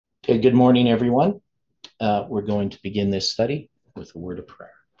Okay, good morning, everyone. We're going to begin this study with a word of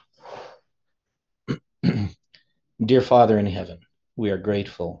prayer. Dear Father in heaven, we are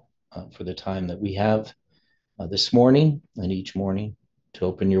grateful for the time that we have this morning and each morning to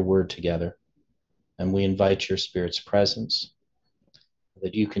open your word together. And we invite your Spirit's presence,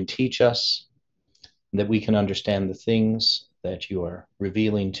 that you can teach us, that we can understand the things that you are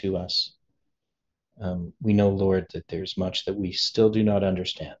revealing to us. We know, Lord, that there's much that we still do not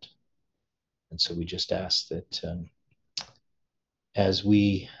understand. And so we just ask that as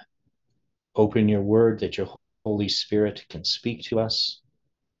we open your word, that your Holy Spirit can speak to us,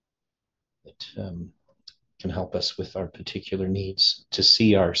 that can help us with our particular needs, to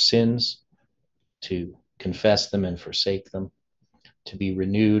see our sins, to confess them and forsake them, to be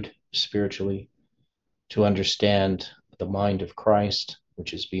renewed spiritually, to understand the mind of Christ,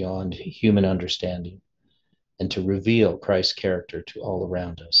 which is beyond human understanding, and to reveal Christ's character to all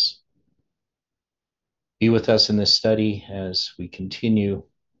around us. Be with us in this study as we continue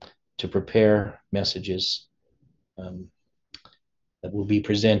to prepare messages that will be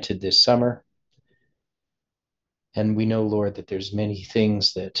presented this summer. And we know, Lord, that there's many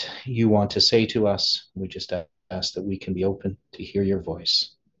things that you want to say to us. We just ask that we can be open to hear your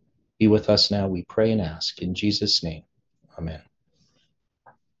voice. Be with us now, we pray and ask. In Jesus' name, amen.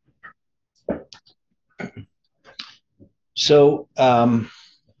 So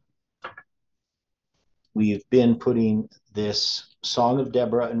we've been putting this Song of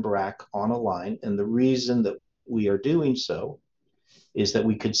Deborah and Barak on a line, and the reason that we are doing so is that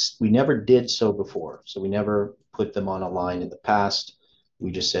we never did so before. So we never put them on a line in the past.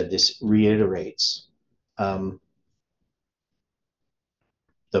 We just said this reiterates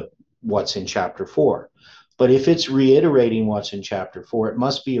what's in chapter 4. But if it's reiterating what's in chapter 4, it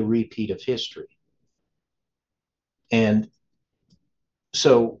must be a repeat of history. And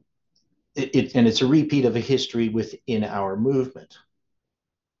so it's a repeat of a history within our movement.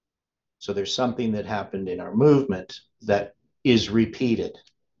 So there's something that happened in our movement that is repeated.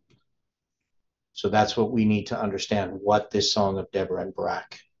 So that's what we need to understand, what this Song of Deborah and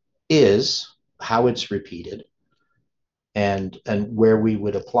Barak is, how it's repeated, and where we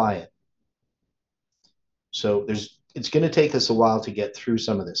would apply it. So it's going to take us a while to get through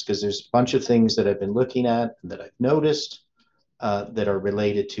some of this, because there's a bunch of things that I've been looking at and that I've noticed that are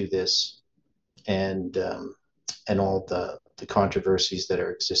related to this, and all the controversies that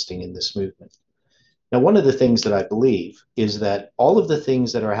are existing in this movement. Now, one of the things that I believe is that all of the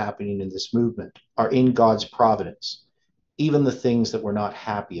things that are happening in this movement are in God's providence, even the things that we're not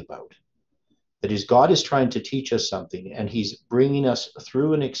happy about. That is, God is trying to teach us something, and he's bringing us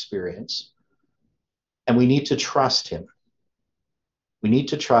through an experience, and we need to trust him. We need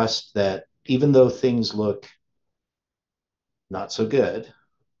to trust that even though things look not so good,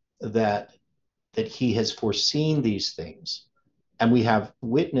 that he has foreseen these things, and we have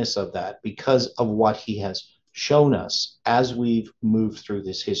witness of that because of what he has shown us as we've moved through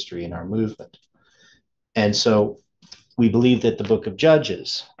this history in our movement. And so we believe that the book of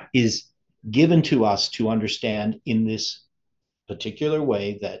Judges is given to us to understand in this particular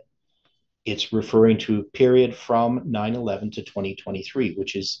way, that it's referring to a period from 9/11 to 2023,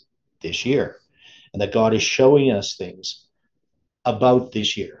 which is this year, and that God is showing us things about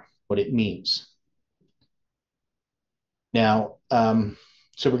this year, what it means. Now,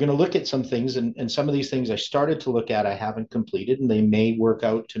 so we're going to look at some things, and some of these things I started to look at, I haven't completed, and they may work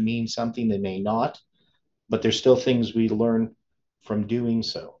out to mean something, they may not, but there's still things we learn from doing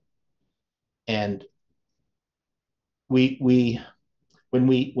so. And when we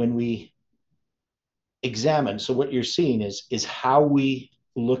examine, so what you're seeing is how we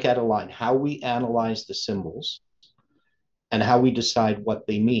look at a line, how we analyze the symbols, and how we decide what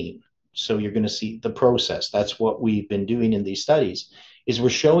they mean. So you're going to see the process. That's what we've been doing in these studies, is we're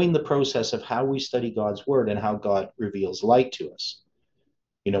showing the process of how we study God's word and how God reveals light to us.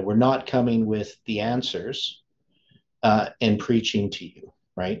 We're not coming with the answers and preaching to you,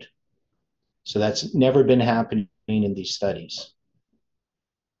 right? So that's never been happening in these studies.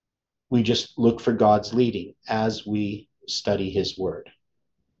 We just look for God's leading as we study his word.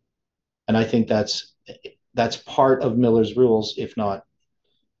 And I think that's part of Miller's rules, if not,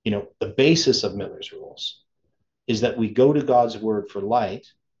 the basis of Miller's rules, is that we go to God's word for light,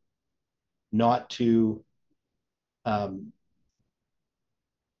 not to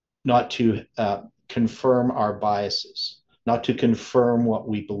confirm our biases, not to confirm what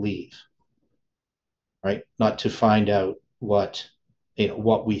we believe, right? Not to find out what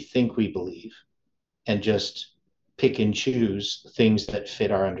we think we believe and just pick and choose things that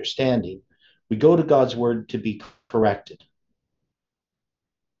fit our understanding. We go to God's word to be corrected.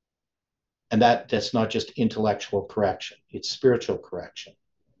 And that's not just intellectual correction, it's spiritual correction.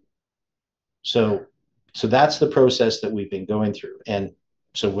 So that's the process that we've been going through. And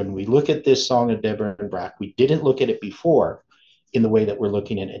so when we look at this Song of Deborah and Barak, we didn't look at it before in the way that we're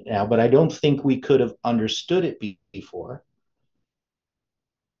looking at it now, but I don't think we could have understood it before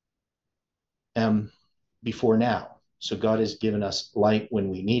now. So God has given us light when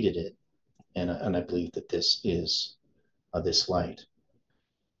we needed it, and I believe that this is this light.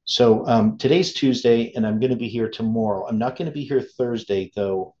 So today's Tuesday, and I'm going to be here tomorrow. I'm not going to be here Thursday,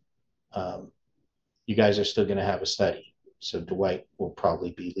 though. You guys are still going to have a study. So Dwight will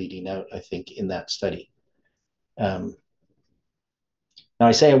probably be leading out, I think, in that study. Now,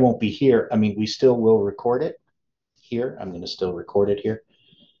 I say I won't be here. I mean, we still will record it here. I'm going to still record it here.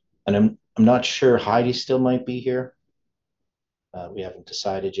 And I'm not sure Heidi still might be here. We haven't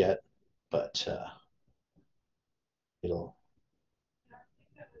decided yet, but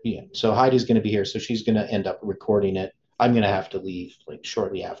yeah. So Heidi's going to be here. So she's going to end up recording it. I'm going to have to leave like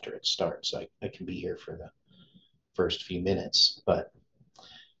shortly after it starts. I can be here for the first few minutes, but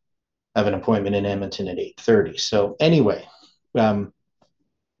I have an appointment in Edmonton at 8:30. So anyway,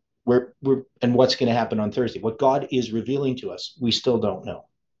 we're and what's going to happen on Thursday? What God is revealing to us, we still don't know,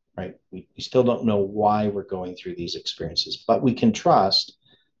 right? We still don't know why we're going through these experiences, but we can trust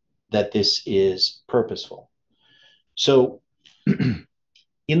that this is purposeful. So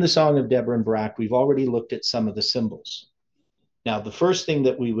in the Song of Deborah and Barak, we've already looked at some of the symbols. Now, the first thing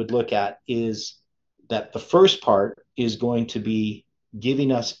that we would look at is that the first part is going to be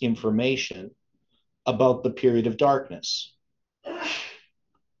giving us information about the period of darkness,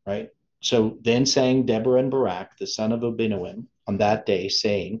 right? So then sang Deborah and Barak, the son of Abinoam, on that day,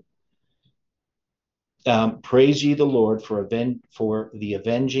 saying, praise ye the Lord for the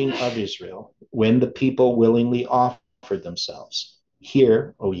avenging of Israel, when the people willingly offered themselves.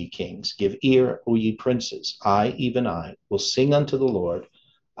 Hear, O ye kings, give ear, O ye princes. I, even I, will sing unto the Lord.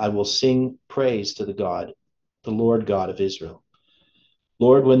 I will sing praise to the Lord God of Israel.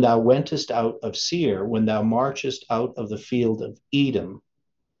 Lord, when thou wentest out of Seir, when thou marchest out of the field of Edom,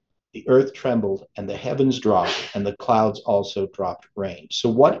 the earth trembled, and the heavens dropped, and the clouds also dropped rain. So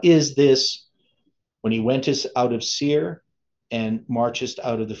what is this, when he wentest out of Seir and marchest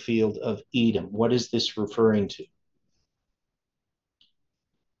out of the field of Edom? What is this referring to?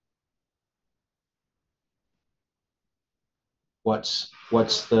 What's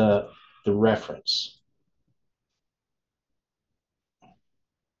the reference?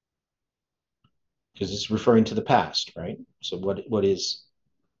 Because it's referring to the past, right? So what is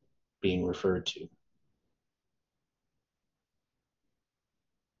being referred to?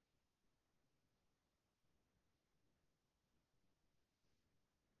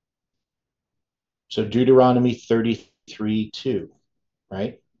 So Deuteronomy 33:2,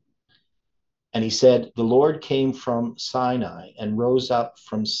 right? And he said, the Lord came from Sinai and rose up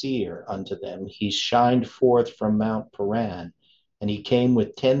from Seir unto them. He shined forth from Mount Paran, and he came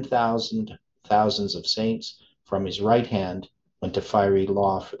with 10,000 thousands of saints from his right hand, went to fiery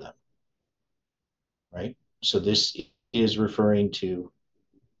law for them. Right? So this is referring to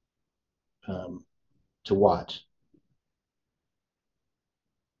what?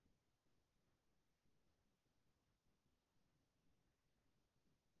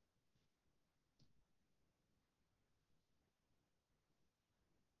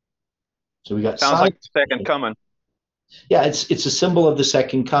 So we got sounds like the second coming. Yeah, it's a symbol of the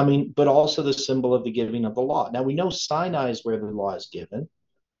second coming, but also the symbol of the giving of the law. Now we know Sinai is where the law is given,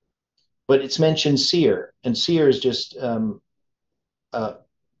 but it's mentioned Seir, and Seir is just a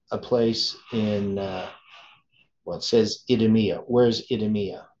place in well, it says Idumea. Where's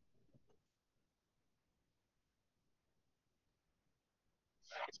Idumea?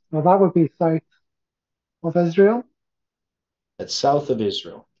 Well, that would be south of Israel. That's south of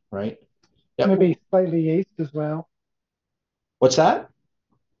Israel, right? Yep. Maybe slightly east as well. What's that?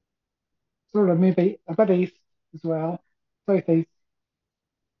 Sort of maybe a bit east as well, southeast.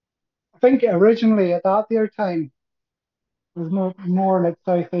 I think originally at that their time it was more like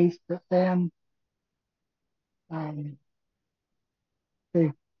southeast, but then the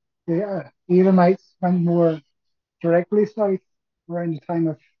Edomites went more directly south around the time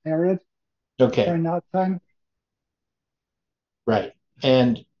of Herod. Okay. Around that time. Right.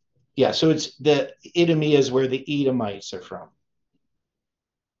 And yeah, so it's the Idumea is where the Edomites are from.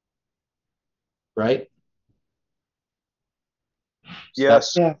 Right? So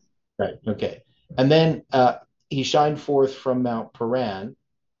yes. Yeah. Right. Okay. And then he shined forth from Mount Paran.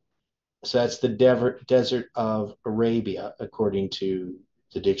 So that's the desert of Arabia, according to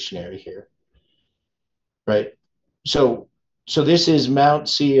the dictionary here. Right. So this is Mount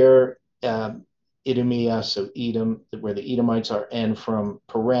Seir Idumea, so Edom, where the Edomites are, and from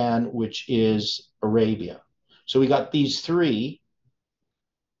Paran, which is Arabia. So we got these three.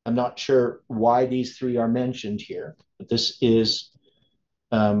 I'm not sure why these three are mentioned here, but this is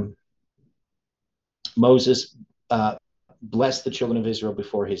Moses blessed the children of Israel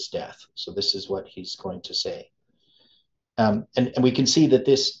before his death. So this is what he's going to say. And we can see that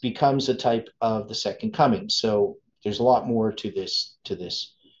this becomes a type of the second coming. So there's a lot more to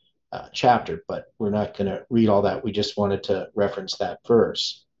this chapter, but we're not going to read all that. We just wanted to reference that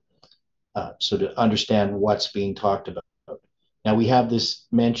verse. So to understand what's being talked about. Now we have this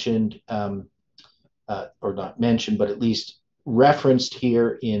mentioned, or not mentioned, but at least referenced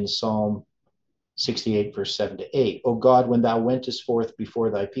here in Psalm 68, verse 7 to 8. O God, when thou wentest forth before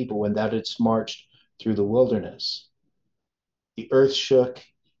thy people, when thou didst march through the wilderness, the earth shook,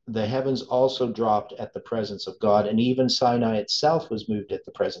 the heavens also dropped at the presence of God, and even Sinai itself was moved at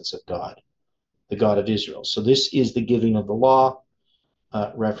the presence of God, the God of Israel. So this is the giving of the law,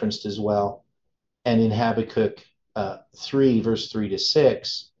 referenced as well. And in Habakkuk 3, verse 3 to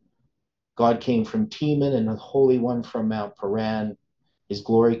 6, God came from Teman, and the Holy One from Mount Paran. His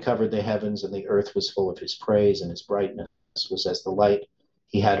glory covered the heavens, and the earth was full of his praise, and his brightness was as the light.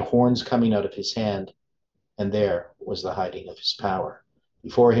 He had horns coming out of his hand, and there was the hiding of his power.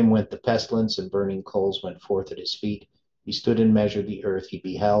 Before him went the pestilence, and burning coals went forth at his feet. He stood and measured the earth. He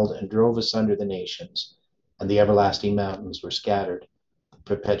beheld and drove asunder the nations, and the everlasting mountains were scattered. The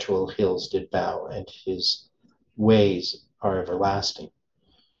perpetual hills did bow, and his ways are everlasting.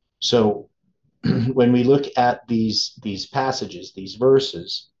 So when we look at these passages, these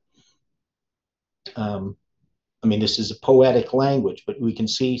verses, I mean, this is a poetic language, but we can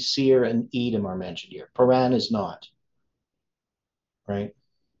see Seir and Edom are mentioned here. Paran is not, right?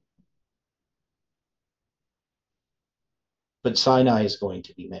 But Sinai is going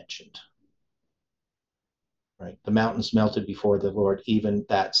to be mentioned, right? The mountains melted before the Lord, even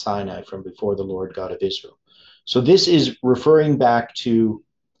that Sinai from before the Lord God of Israel. So this is referring back to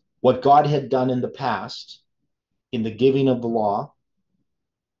what God had done in the past in the giving of the law,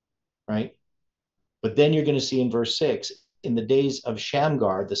 right? But then you're going to see in verse 6, in the days of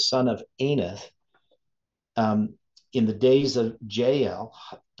Shamgar, the son of Anath, in the days of Jael,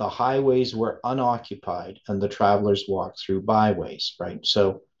 the highways were unoccupied and the travelers walked through byways, right?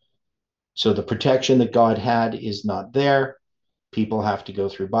 So the protection that God had is not there. People have to go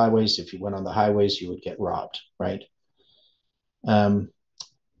through byways. If you went on the highways, you would get robbed, right?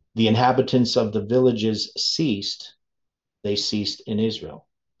 The inhabitants of the villages ceased. They ceased in Israel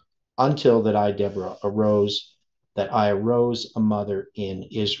until that I, Deborah, arose, that I arose a mother in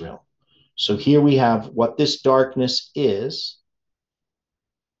Israel. So here we have what this darkness is,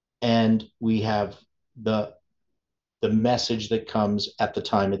 and we have the message that comes at the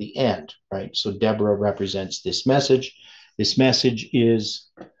time of the end, right? So Deborah represents this message. This message is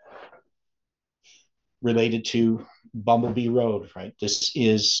related to Bumblebee Road, right? This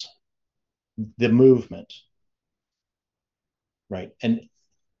is the movement, right? And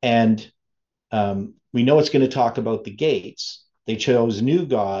we know it's going to talk about the gates. They chose new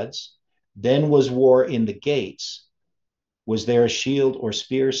gods. Then was war in the gates. Was there a shield or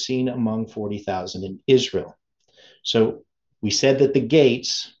spear seen among 40,000 in Israel? So we said that the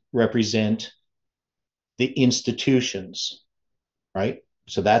gates represent the institutions, right?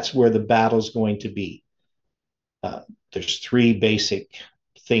 So that's where the battle's going to be. There's three basic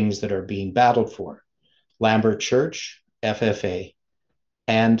things that are being battled for: Lambert Church, FFA,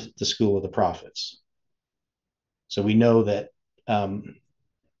 and the School of the Prophets. So we know that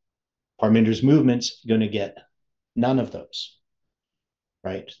Parminder's movement's going to get none of those,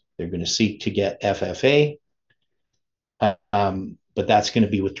 right? They're going to seek to get FFA, but that's going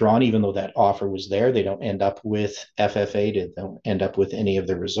to be withdrawn, even though that offer was there. They don't end up with FFA. They don't end up with any of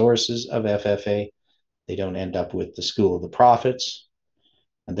the resources of FFA. They don't end up with the School of the Prophets,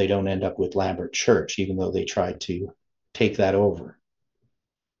 and they don't end up with Lambert Church, even though they tried to take that over,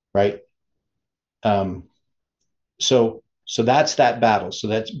 right? So that's that battle. So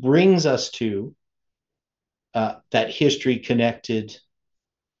that brings us to that history connected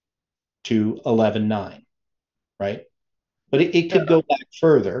to 11:9, right? But it could go back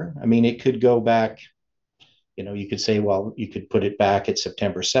further. I mean, it could go back, you could say, well, you could put it back at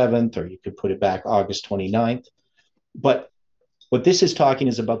September 7th, or you could put it back August 29th. But what this is talking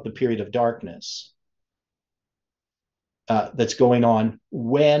is about the period of darkness that's going on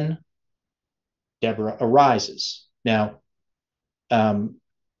when Deborah arises. Now,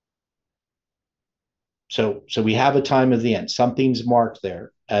 so we have a time of the end. Something's marked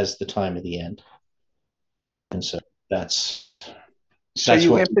there as the time of the end. And so that's So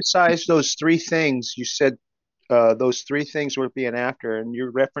you emphasized those three things. You said those three things were being after, and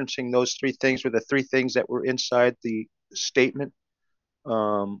you're referencing those three things were the three things that were inside the statement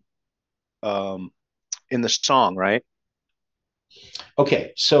um, in the song, right?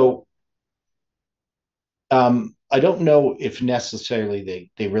 Okay, so I don't know if necessarily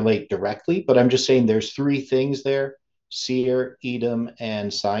they relate directly, but I'm just saying there's three things there: Seir, Edom,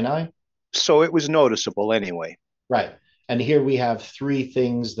 and Sinai. So it was noticeable anyway. Right. And here we have three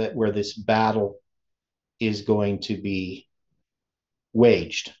things that where this battle is going to be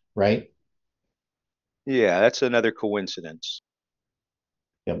waged, right? Yeah, that's another coincidence.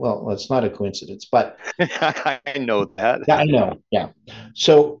 Yeah, well, it's not a coincidence, but I know that. yeah, I know. Yeah.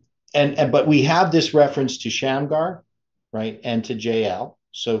 So and but we have this reference to Shamgar, right, and to Jael.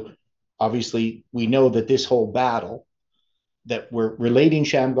 So obviously we know that this whole battle that we're relating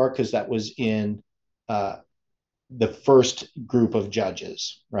Shamgar because that was in the first group of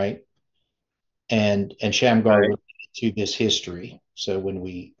judges, right? And Shamgar Right. related to this history. So when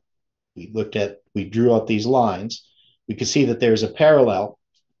we drew out these lines, we could see that there's a parallel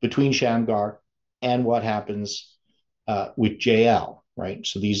between Shamgar and what happens with Jael, right?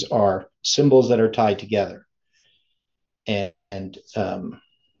 So these are symbols that are tied together, and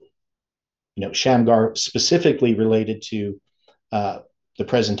Shamgar specifically related to the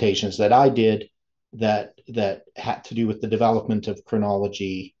presentations that I did that had to do with the development of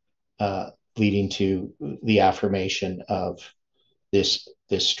chronology, leading to the affirmation of this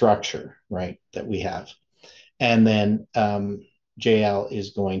structure, right, that we have. And then Jael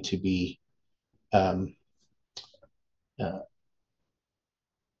is going to be uh,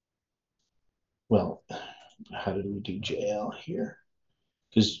 well, how did we do Jael here?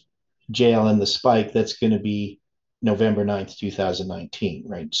 Because Jael and the spike, that's going to be November 9th, 2019,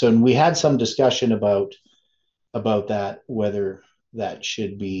 right? So we had some discussion about that, whether that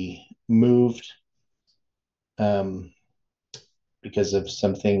should be moved because of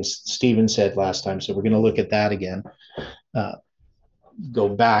some things Stephen said last time. So we're going to look at that again, go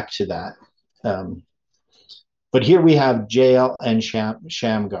back to that. But here we have Jael and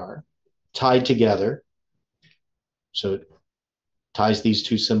Shamgar tied together. So it ties these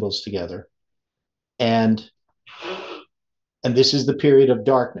two symbols together. And this is the period of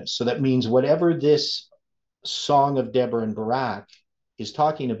darkness. So that means whatever this Song of Deborah and Barak is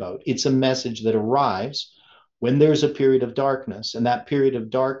talking about, it's a message that arrives when there's a period of darkness. And that period of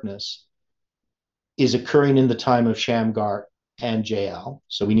darkness is occurring in the time of Shamgar and Jael.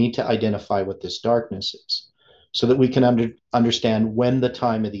 So we need to identify what this darkness is so that we can understand when the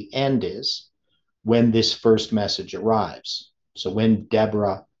time of the end is, when this first message arrives. So when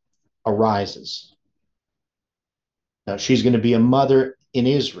Deborah arises. Now she's going to be a mother in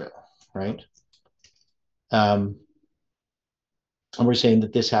Israel, right? And we're saying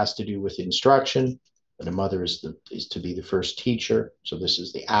that this has to do with instruction, that a mother is to be the first teacher. So this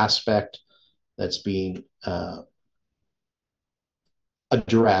is the aspect that's being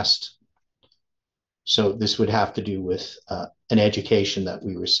addressed. So this would have to do with an education that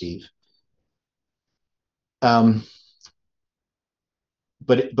we receive.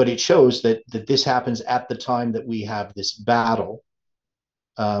 But it shows that this happens at the time that we have this battle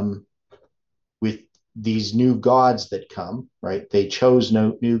with these new gods that come, right? They chose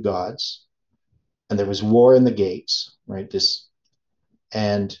new gods, and there was war in the gates, right?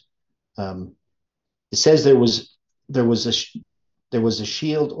 And it says there was a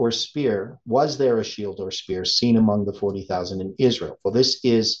shield or spear. Was there a shield or spear seen among the 40,000 in Israel? Well, this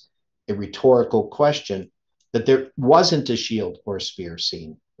is a rhetorical question, that there wasn't a shield or spear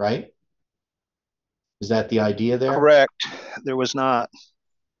seen, right? Is that the idea there? Correct. There was not.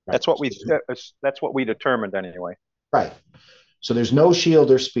 Right. That's what we determined anyway. Right. So there's no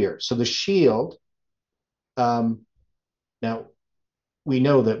shield or spear. So the shield, now we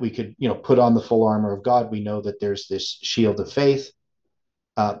know that we could, put on the full armor of God. We know that there's this shield of faith.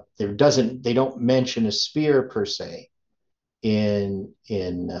 They don't mention a spear per se in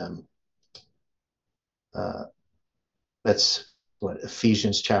that's what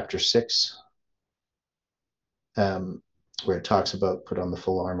Ephesians chapter 6, where it talks about put on the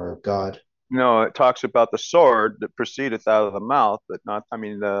full armor of God. No, it talks about the sword that proceedeth out of the mouth, but not,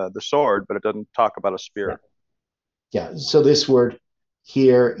 the sword, but it doesn't talk about a spear. Yeah. So this word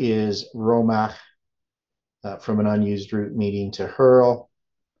here is romach, from an unused root meaning to hurl.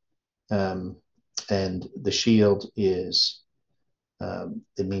 And the shield is,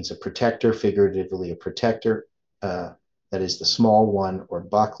 it means a protector, figuratively a protector. That is the small one, or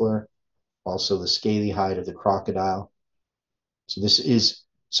buckler, also the scaly hide of the crocodile. So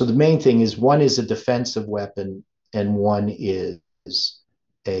the main thing is, one is a defensive weapon and one is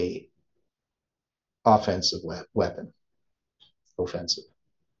a offensive weapon, offensive,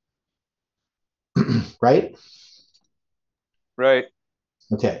 right? Right.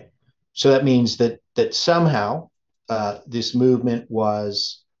 Okay, so that means that somehow this movement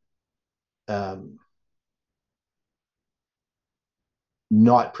was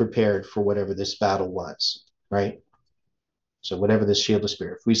not prepared for whatever this battle was, right? So whatever this shield of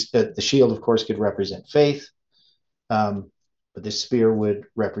spear, if we the shield, of course, could represent faith, but this spear would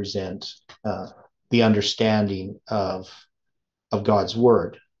represent the understanding of God's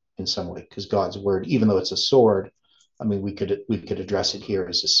word in some way, because God's word, even though it's a sword, I mean, we could address it here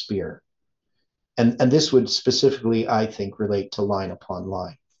as a spear, and this would specifically, I think, relate to line upon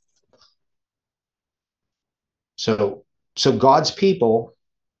line. So God's people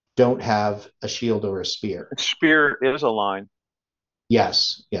don't have a shield or a spear. A spear is a line.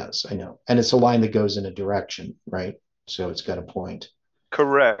 Yes, I know. And it's a line that goes in a direction, right? So it's got a point.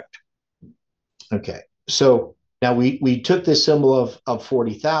 Correct. Okay. So now we took this symbol of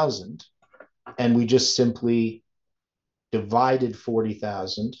 40,000 and we just simply divided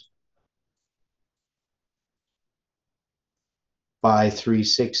 40,000 by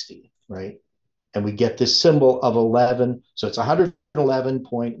 360, right? And we get this symbol of 11. So it's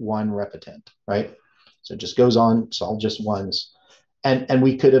 111.1 repetent, right? So it just goes on. It's all just ones. And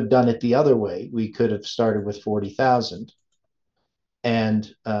we could have done it the other way. We could have started with 40,000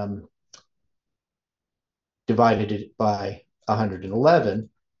 and divided it by 111,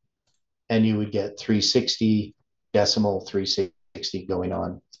 and you would get 360 decimal 360 going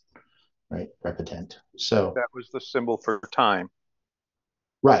on, right? Repetent. So that was the symbol for time.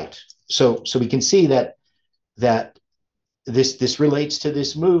 Right. So we can see that this relates to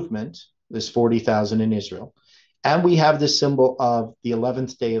this movement, this 40,000 in Israel. And we have the symbol of the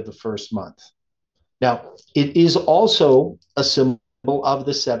 11th day of the first month. Now, it is also a symbol of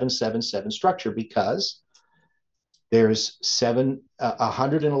the 777 structure because there's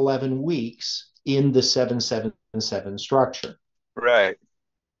 111 weeks in the 777 structure. Right.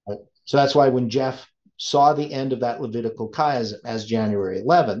 So that's why when Jeff saw the end of that Levitical chiasm as January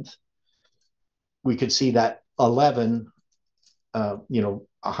 11th, we could see that 11,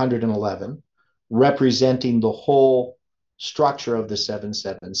 111, representing the whole structure of the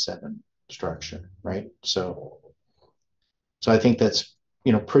 777 structure, right? So I think that's,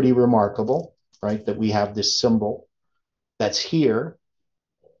 pretty remarkable, right? That we have this symbol that's here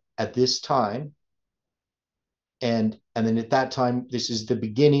at this time. And then at that time, this is the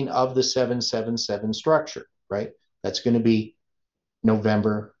beginning of the 777 structure, right? That's going to be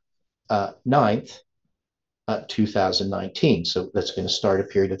November 9th, 2019. So that's going to start a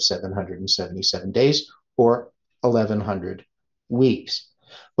period of 777 days or 1,100 weeks.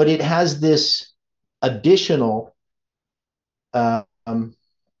 But it has this additional, so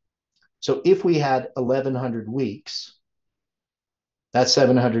if we had 1,100 weeks, that's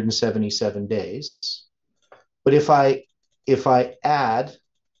 777 days. But if I add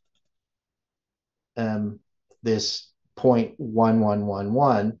this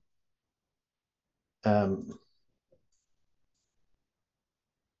 0.1111,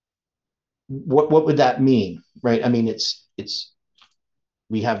 what would that mean, right? I mean, it's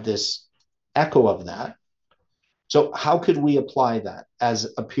we have this echo of that. So how could we apply that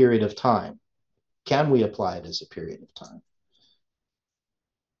as a period of time? Can we apply it as a period of time?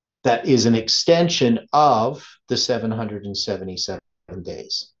 That is an extension of the 777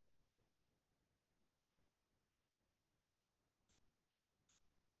 days.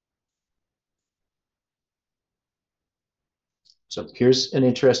 So here's an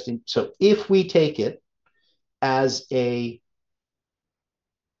interesting, so if we take it as that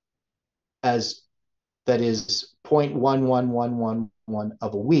is 0.11111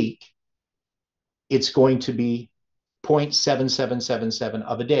 of a week, it's going to be 0.7777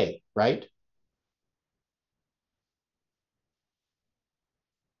 of a day, right?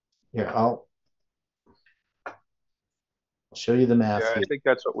 Here, I'll show you the math. Yeah, I think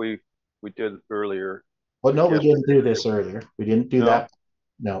that's what we did earlier. Well, no, we didn't do this earlier. We didn't do that.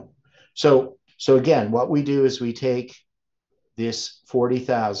 No. So again, what we do is we take this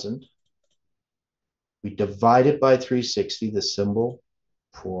 40,000, we divide it by 360, the symbol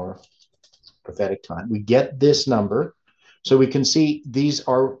for prophetic time. We get this number. So we can see these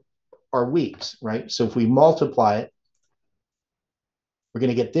are weeks, right? So if we multiply it, we're going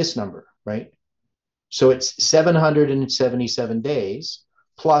to get this number, right? So it's 777 days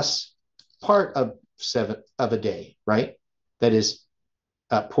plus part of a day, right? That is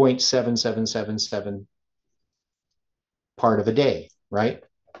 0.7777 part of a day, right?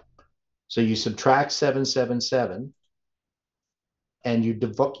 So you subtract 777 and you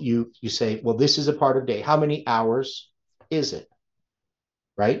say, well, this is a part of day. How many hours is it?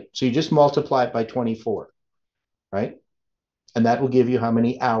 Right? So you just multiply it by 24, right? And that will give you how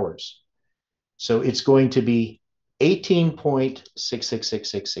many hours. So it's going to be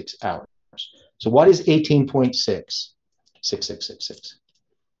 18.66666 hours. So what is 18.66666?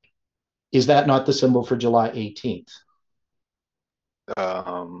 Is that not the symbol for July 18th?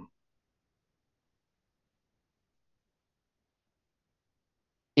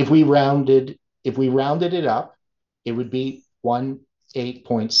 If we rounded it up, it would be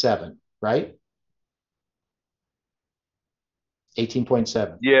 18.7, right?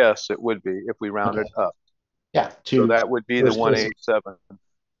 18.7. Yes, it would be if we rounded up. Yeah. So that would be the 187.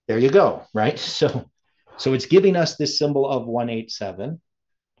 There you go, right? So it's giving us this symbol of 187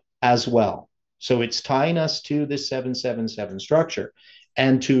 as well. So it's tying us to this 777 structure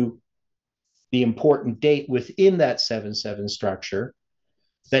and to the important date within that 7/7 structure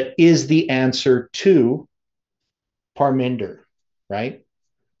that is the answer to Parminder, right?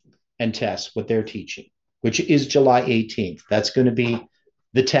 And Tess, what they're teaching, which is July 18th. That's going to be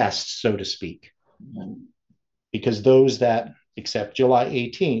the test, so to speak. Because those that accept July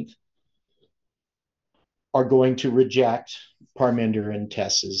 18th are going to reject Parminder and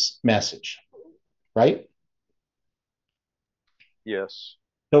Tess's message, right? Yes.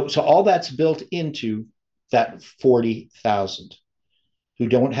 So all that's built into that 40,000 who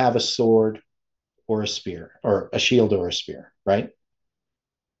don't have a sword or a spear or a shield or a spear, right?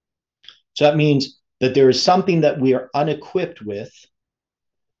 So that means that there is something that we are unequipped with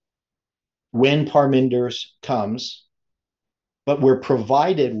when Parminder comes, but we're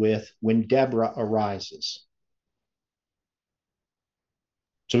provided with when Deborah arises.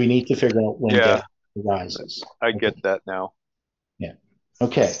 So we need to figure out when Deborah arises. I get that now. Yeah.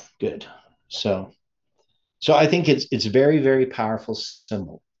 Okay, good. So I think it's very, very powerful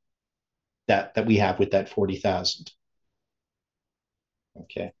symbol that we have with that 40,000.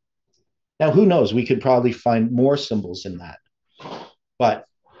 Okay. Now, who knows? We could probably find more symbols in that. But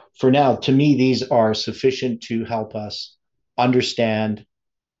for now, to me, these are sufficient to help us understand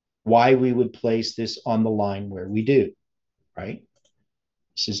why we would place this on the line where we do, right?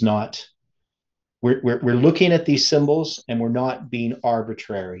 This is not, we're looking at these symbols and we're not being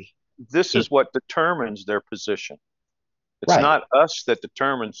arbitrary. This is what determines their position. It's right. Not us that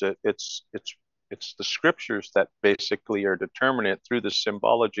determines it. It's the scriptures that basically are determining it through the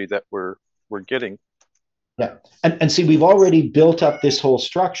symbology that we're getting. Yeah. And see, we've already built up this whole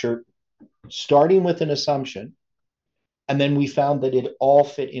structure starting with an assumption, and then we found that it all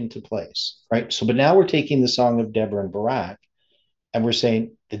fit into place, right? So, but now we're taking the Song of Deborah and Barak, and we're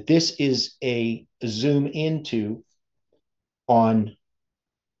saying that this is a zoom into on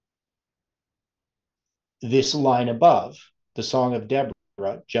this line above, the Song of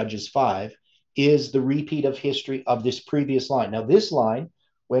Deborah, Judges 5, is the repeat of history of this previous line. Now, this line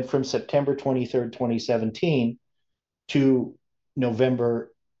went from September 23rd, 2017 to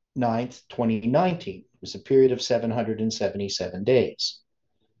November 9th, 2019. It was a period of 777 days.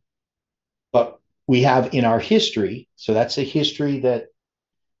 But we have in our history, so that's a history that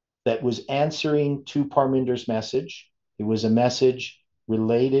was answering to Parminder's message. It was a message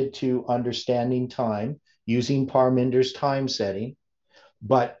related to understanding time using Parminder's time setting,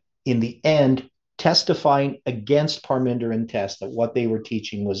 but in the end, testifying against Parminder and Tess that what they were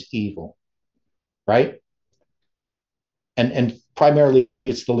teaching was evil, right? And primarily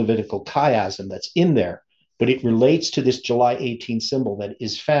it's the Levitical chiasm that's in there, but it relates to this July 18 symbol that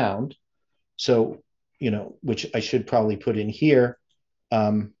is found. So, which I should probably put in here,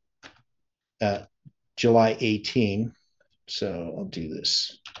 July 18. So I'll do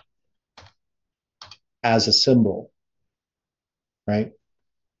this as a symbol, right?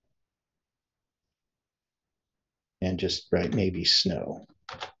 And just write maybe Snow,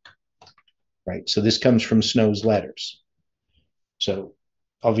 right? So this comes from Snow's letters. So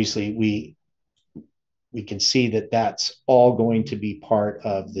obviously we can see that that's all going to be part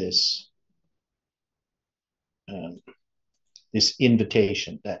of this this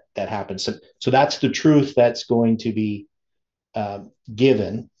invitation that happens. So that's the truth that's going to be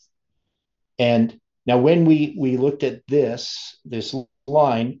given. And now when we looked at this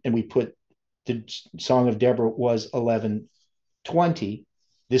line and we put the Song of Deborah was 11:20,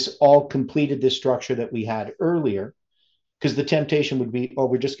 this all completed this structure that we had earlier, because the temptation would be,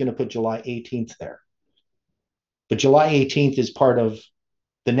 we're just going to put July 18th there. But July 18th is part of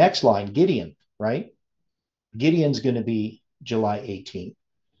the next line, Gideon, right? Gideon's going to be July 18th.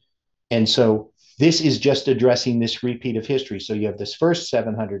 And so this is just addressing this repeat of history. So you have this first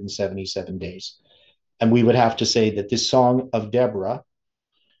 777 days. And we would have to say that this Song of Deborah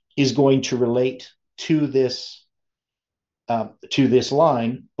is going to relate to this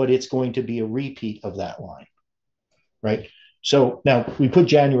line, but it's going to be a repeat of that line, right? So now we put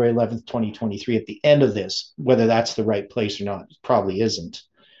January 11th, 2023 at the end of this. Whether that's the right place or not, it probably isn't.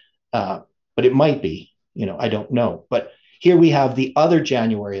 But it might be, I don't know. But here we have the other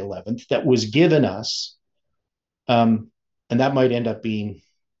January 11th that was given us, and that might end up being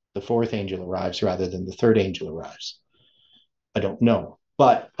the fourth angel arrives rather than the third angel arrives. I don't know.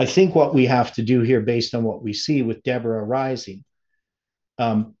 But I think what we have to do here, based on what we see with Deborah rising,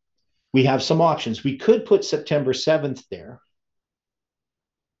 we have some options. We could put September 7th there,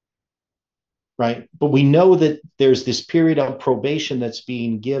 right? But we know that there's this period of probation that's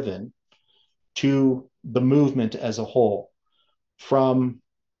being given to the movement as a whole from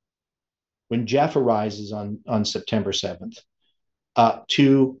when Jeff arises on September 7th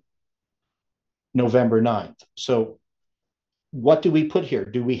to November 9th. So what do we put here?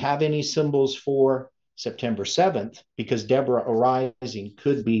 Do we have any symbols for September 7th? Because Deborah arising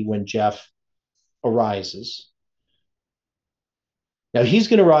could be when Jeff arises. Now he's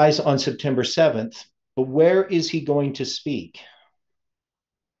going to rise on September 7th, but where is he going to speak?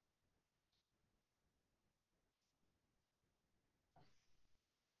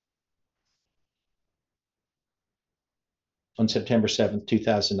 On September 7th,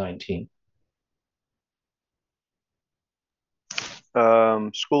 2019.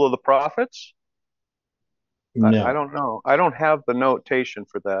 School of the Prophets? No. I don't know. I don't have the notation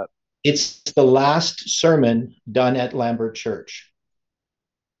for that. It's the last sermon done at Lambert Church,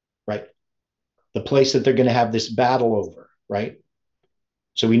 right? The place that they're going to have this battle over, right?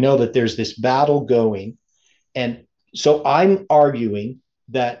 So we know that there's this battle going. And so I'm arguing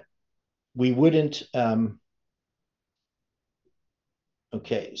that we wouldn't...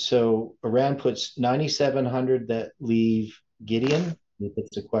 okay, so Iran puts 9,700 that leave Gideon.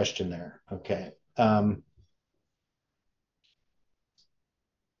 It's a question there. Okay.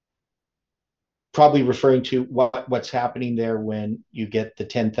 Probably referring to what's happening there when you get the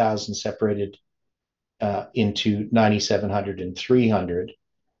 10,000 separated into 9,700 and 300.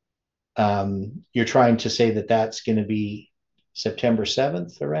 You're trying to say that that's going to be September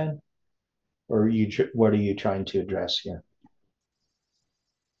 7th, Iran? Or what are you trying to address here?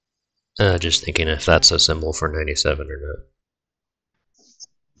 Just thinking if that's a symbol for 97 or not.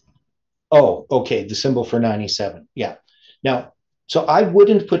 Oh, okay, the symbol for 97. Yeah. Now, so I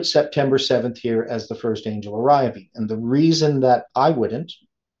wouldn't put September 7th here as the first angel arriving. And the reason that I wouldn't,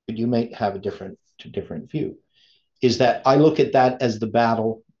 but you may have a different view, is that I look at that as the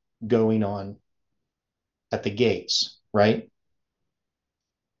battle going on at the gates, right?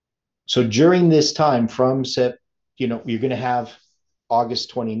 So during this time from you're going to have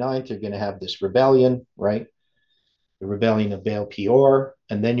August 29th, you're going to have this rebellion, right? The rebellion of Baal Peor.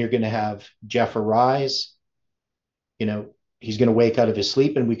 And then you're going to have Jeff arise. He's going to wake out of his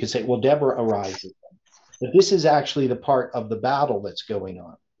sleep. And we could say, well, Deborah arises. But this is actually the part of the battle that's going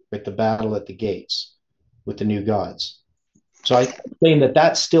on, right? The battle at the gates with the new gods. So I'm saying that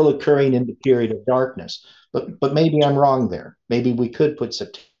that's still occurring in the period of darkness. But maybe I'm wrong there. Maybe we could put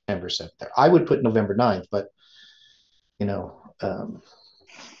September 7th there. I would put November 9th, but,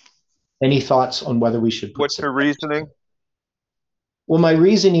 any thoughts on whether we should put... What's your reasoning? Well, my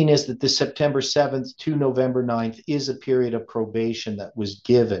reasoning is that the September 7th to November 9th is a period of probation that was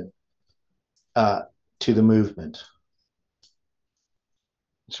given to the movement.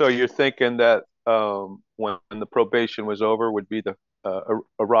 So you're thinking that when the probation was over would be the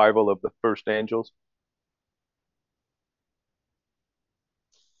arrival of the first angels?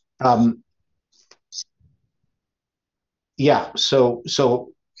 Yeah. So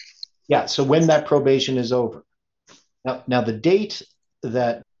when that probation is over. Now the date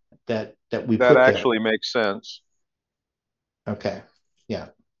that we put actually makes sense. Okay. Yeah.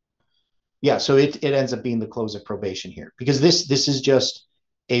 Yeah. So it ends up being the close of probation here, because this is just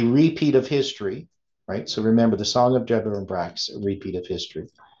a repeat of history, right? So remember, the Song of Deborah and Barak's a repeat of history.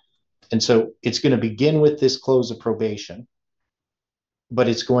 And so it's going to begin with this close of probation, but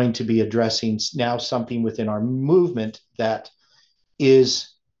it's going to be addressing now something within our movement that is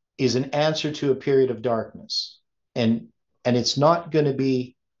an answer to a period of darkness. And it's not going to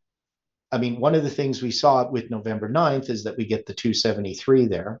be, one of the things we saw with November 9th is that we get the 273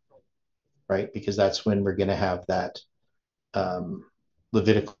 there, right? Because that's when we're going to have that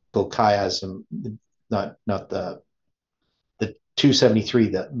Levitical chiasm, not the 273,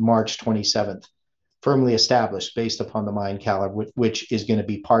 the March 27th, firmly established based upon the Mayan calendar, which is going to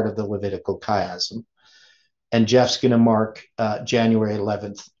be part of the Levitical chiasm. And Jeff's going to mark January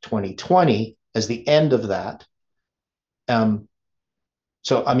 11th, 2020 as the end of that.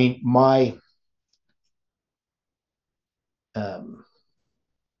 So, I mean, my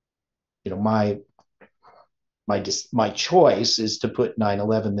choice is to put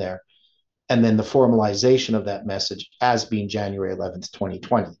 9/11 there, and then the formalization of that message as being January 11th,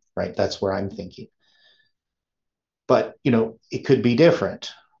 2020, right? That's where I'm thinking. But, it could be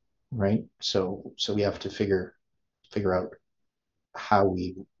different, right? So we have to figure out how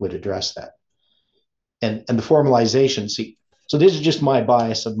we would address that. And the formalization, see, so this is just my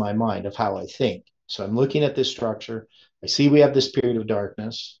bias of my mind of how I think. So I'm looking at this structure. I see we have this period of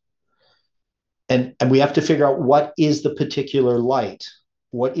darkness. And we have to figure out what is the particular light,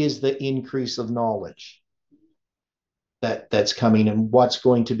 what is the increase of knowledge that's coming, and what's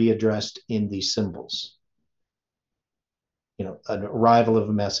going to be addressed in these symbols. An arrival of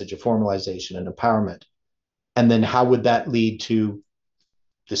a message, a formalization, an empowerment. And then how would that lead to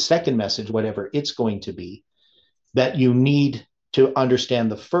the second message, whatever it's going to be, that you need to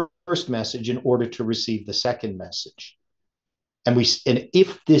understand the first message in order to receive the second message. And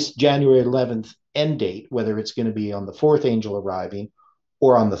if this January 11th end date, whether it's going to be on the fourth angel arriving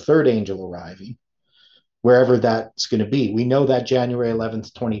or on the third angel arriving, wherever that's going to be, we know that January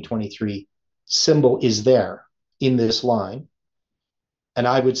 11th, 2023 symbol is there in this line. And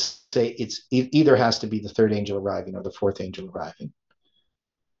I would say it either has to be the third angel arriving or the fourth angel arriving.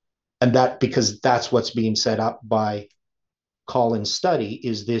 And because that's what's being set up by call and study,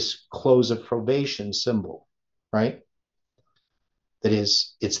 is this close of probation symbol, right? That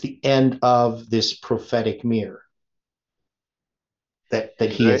is, it's the end of this prophetic mirror that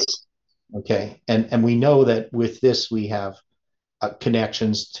he is. Okay. And we know that with this, we have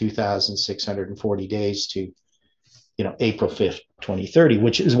connections 2,640 days to, April 5th, 2030,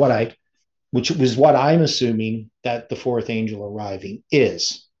 which was what I'm assuming that the fourth angel arriving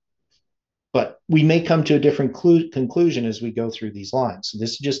is. But we may come to a different conclusion as we go through these lines. So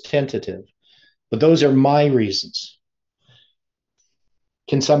this is just tentative, but those are my reasons.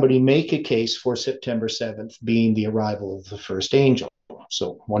 Can somebody make a case for September 7th being the arrival of the first angel?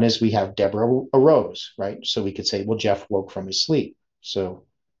 So one is we have Deborah arose, right? So we could say, well, Jeff woke from his sleep. So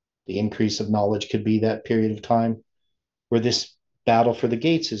the increase of knowledge could be that period of time where this battle for the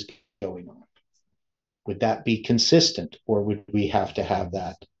gates is going on. Would that be consistent, or would we have to have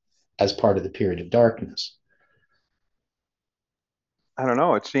that as part of the period of darkness? I don't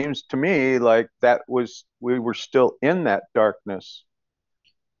know. It seems to me like we were still in that darkness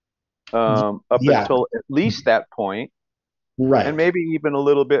up until at least that point. Right. And maybe even a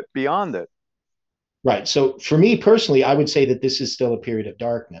little bit beyond it. Right. So for me personally, I would say that this is still a period of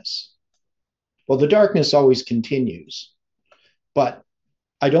darkness. Well, the darkness always continues, but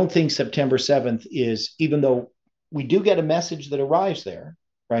I don't think September 7th is, even though we do get a message that arrives there,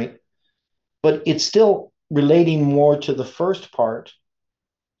 right? But it's still relating more to the first part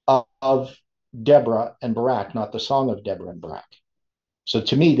of Deborah and Barak, not the song of Deborah and Barak. So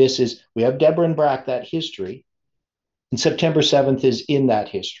to me, we have Deborah and Barak, that history, and September 7th is in that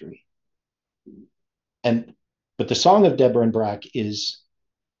history. But the song of Deborah and Barak is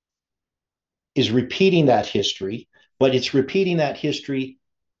repeating that history, but it's repeating that history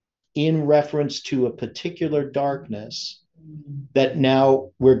in reference to a particular darkness that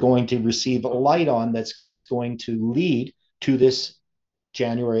now we're going to receive a light on, that's going to lead to this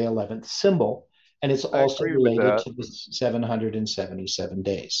January 11th symbol. And it's also related to the 777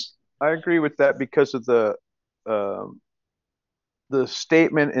 days. I agree with that because of the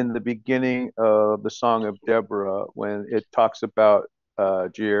statement in the beginning of the Song of Deborah, when it talks about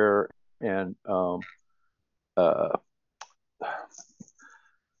Jair and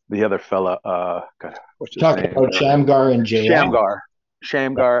the other fella, God, what's his name? Talking about Shamgar and Jael.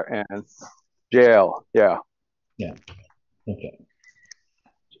 Shamgar and Jael. Yeah. Yeah. Okay.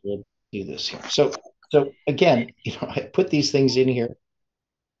 So we'll do this here. So again, I put these things in here,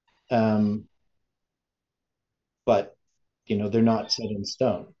 but they're not set in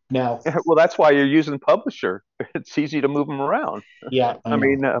stone. Now, well, that's why you're using Publisher. It's easy to move them around. Yeah. I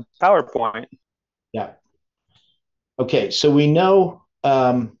mean, PowerPoint. Yeah. Okay. So we know.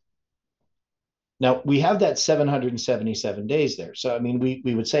 Now we have that 777 days there. So I mean,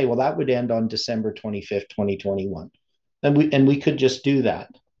 we would say, well, that would end on December 25th, 2021, and we could just do that.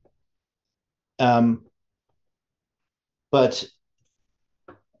 But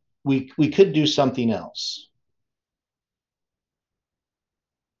we could do something else.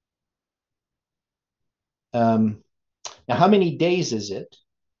 Now, how many days is it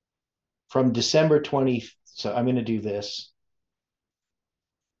from December 20? So I'm going to do this.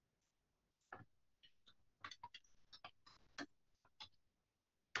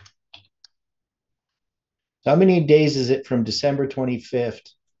 So how many days is it from December 25th,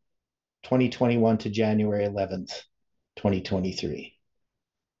 2021 to January 11th, 2023?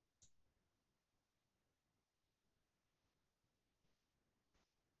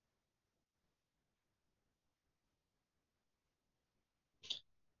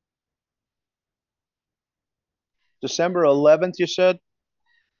 December 11th, you said?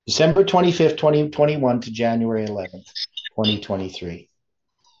 December 25th, 2021 to January 11th, 2023.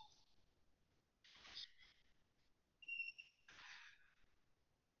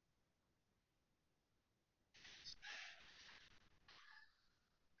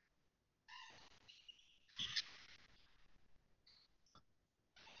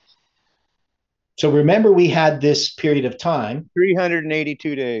 So remember, we had this period of time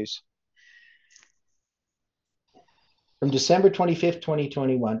 382 days. from December 25th,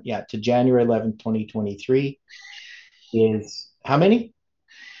 2021, yeah, to January 11th, 2023 is how many?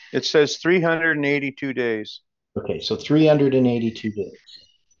 It says 382 days. Okay, so 382 days.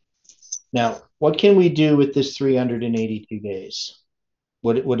 Now, what can we do with this 382 days?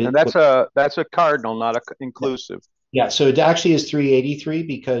 And that's a cardinal, not a inclusive. Yeah, so it actually is 383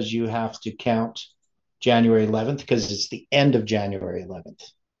 because you have to count January 11th because it's the end of January 11th.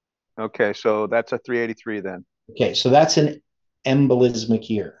 Okay, so that's a 383 then. Okay, so that's an embolismic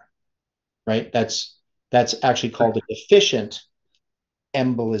year, right? That's actually called a deficient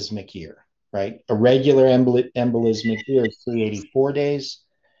embolismic year, right? A regular embolismic year is 384 days.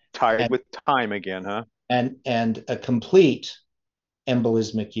 Tied with time again, huh? And a complete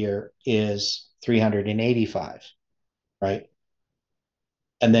embolismic year is 385, right?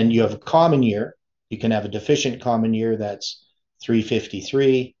 And then you have a common year. You can have a deficient common year that's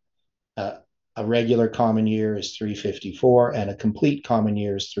 353. A regular common year is 354, and a complete common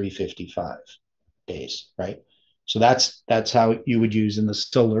year is 355 days, right? So that's how you would use in the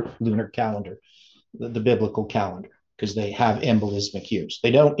solar lunar calendar, the biblical calendar, because they have embolismic years.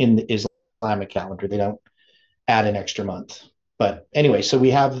 They don't in the Islamic calendar. They don't add an extra month. But anyway, so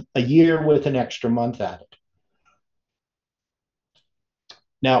we have a year with an extra month added.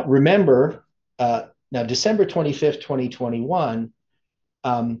 Now, remember, now December 25th, 2021,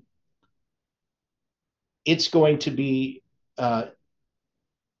 it's going to be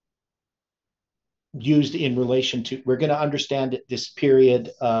used in relation to, we're going to understand this period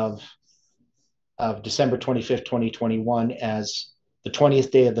of December 25th, 2021 as the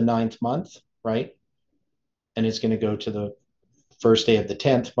 20th day of the 9th month, right? And it's going to go to the first day of the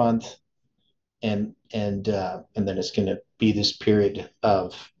 10th month. And then it's going to be this period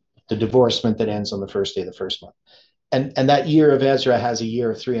of the divorcement that ends on the first day of the first month. And that year of Ezra has a year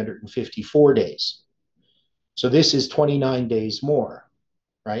of 354 days. So this is 29 days more,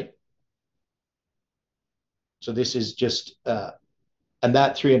 right? So this is just, and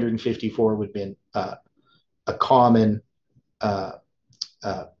that 354 would have been a common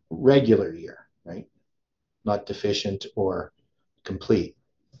regular year, right? Not deficient or complete.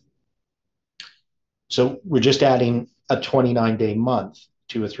 So we're just adding a 29-day month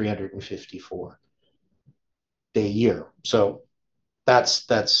to a 354-day year. So that's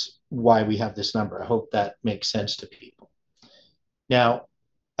why we have this number. I hope that makes sense to people. Now,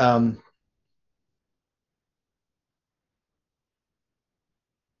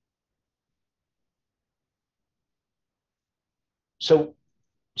 so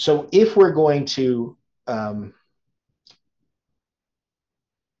if we're going to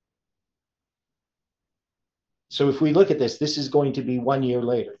so if we look at this, this is going to be 1 year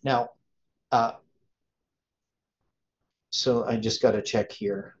later. Now, so I just got to check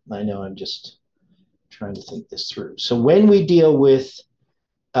here. I know I'm just trying to think this through. So when we deal with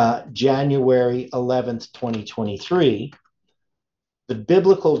January 11th, 2023, the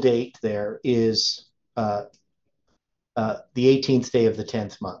biblical date there is the 18th day of the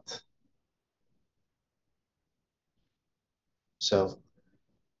 10th month. So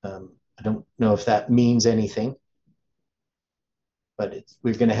I don't know if that means anything, but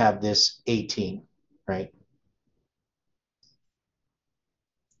we're going to have this 18, right?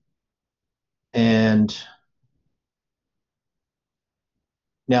 And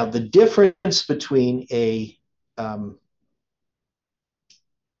now the difference between a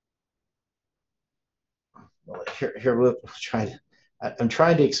here we'll try to, I'm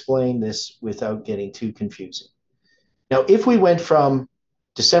trying to explain this without getting too confusing. Now, if we went from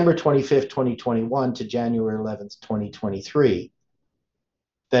December 25th, 2021 to January 11th, 2023,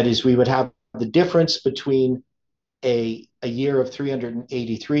 that is, we would have the difference between a year of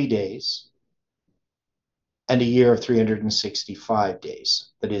 383 days and a year of 365 days.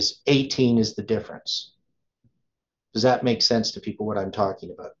 That is, 18 is the difference. Does that make sense to people what I'm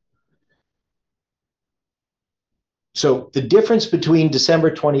talking about? So the difference between December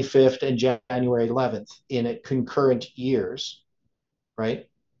 25th and January 11th in a concurrent years, right?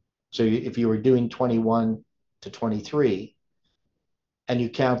 So if you were doing 21 to 23 and you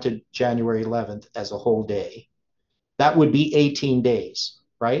counted January 11th as a whole day, that would be 18 days,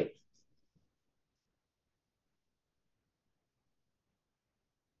 right?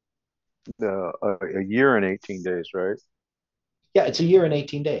 A year and 18 days, right? Yeah, it's a year and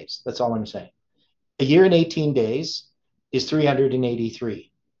 18 days. That's all I'm saying. A year and 18 days is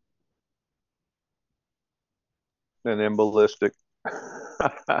 383. And then ballistic.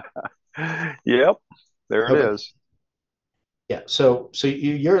 Yep, there it Okay. is. Yeah, so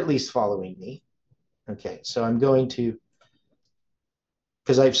you're at least following me. Okay, so I'm going to,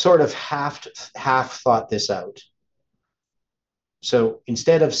 because I've sort of half thought this out. So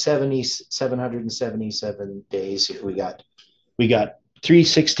instead of 777 days, we got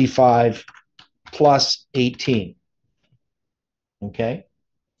 365 plus 18. Okay.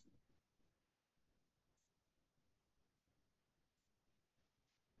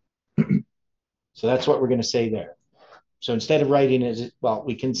 So that's what we're going to say there. So instead of writing it, well,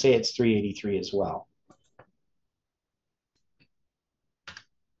 we can say it's 383 as well.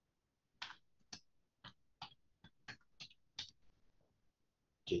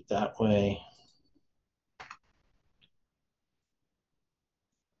 Do it that way.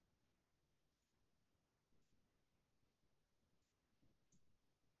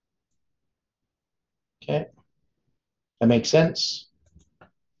 Okay. That makes sense.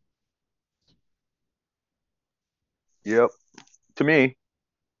 Yep, to me.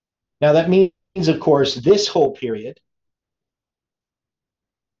 Now that means, of course, this whole period,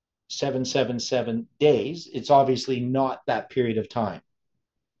 777 days, it's obviously not that period of time,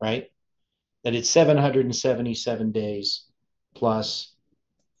 right? That it's 777 days plus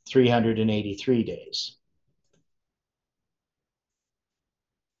 383 days.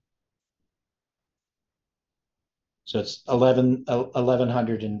 So it's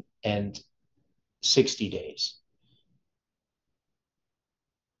 1,160 days.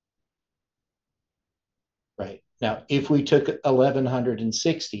 Right. Now, if we took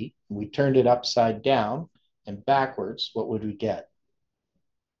 1,160, we turned it upside down and backwards, what would we get?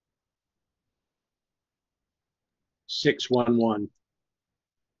 611.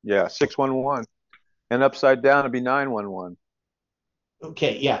 Yeah, 611. And upside down it'd be 911.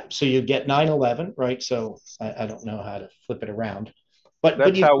 Okay, yeah. So you get 911, right? So I don't know how to flip it around. But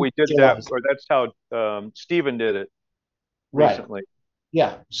That's you how we did that, visualize it. or that's how Stephen did it Right. recently.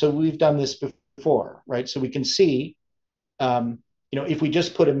 Yeah. So we've done this before, right? So we can see, if we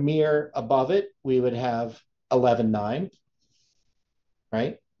just put a mirror above it, we would have 11.9,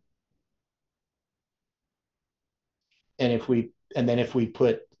 right? And then if we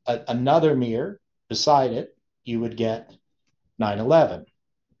put another mirror beside it, you would get 911.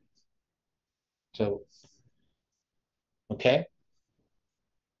 So, okay.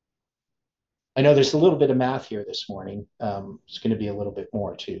 I know there's a little bit of math here this morning. It's going to be a little bit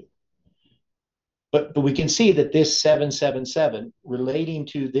more too. But we can see that this 777 relating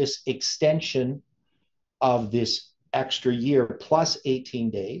to this extension of this extra year plus 18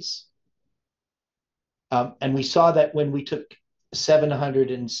 days. And we saw that when we took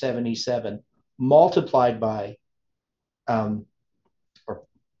 777 multiplied by,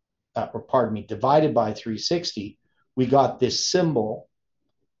 divided by 360, we got this symbol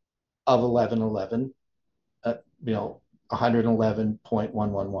of 1111,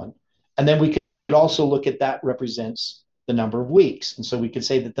 111.111. And then we could also look at that represents the number of weeks. And so we could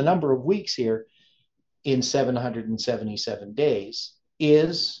say that the number of weeks here in 777 days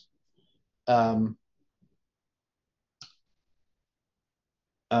is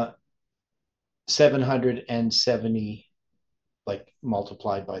 770, like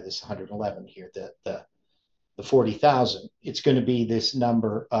multiplied by this 111 here, the 40,000. It's going to be this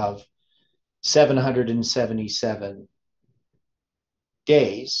number of 777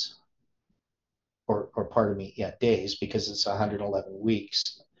 days, or pardon me, yeah, days, because it's 111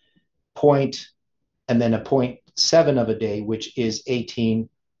 weeks, and then a 0.7 of a day, which is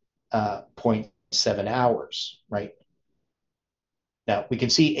 18.7 hours, right? Now, we can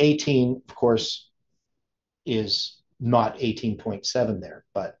see 18, of course, is not 18.7 there,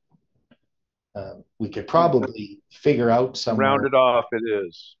 but we could probably figure out somewhere. Round it off, it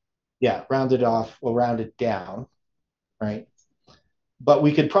is. Yeah, round it off. We'll round it down, right? But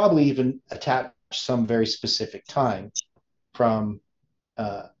we could probably even attach some very specific time from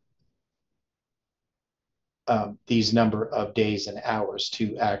these number of days and hours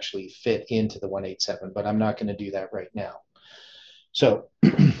to actually fit into the 187, but I'm not going to do that right now. So,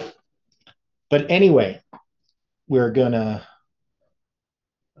 but anyway, we're going to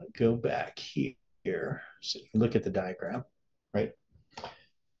go back here. So you can look at the diagram, right?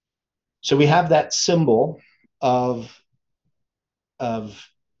 So we have that symbol of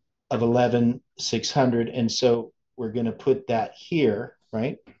 11,600. And so we're going to put that here,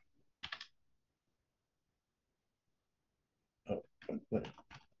 right? Oh,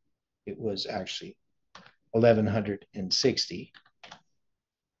 it was actually 1,160.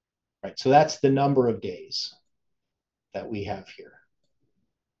 Right, so that's the number of days that we have here.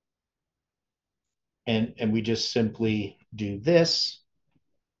 And we just simply do this.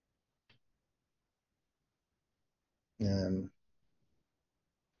 You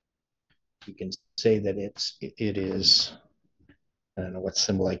can say that it is, I don't know what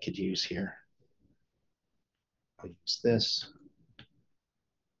symbol I could use here. I'll use this.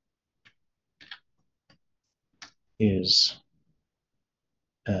 Is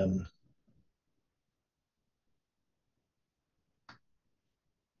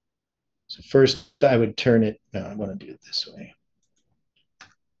so first I would turn it, no, I want to do it this way.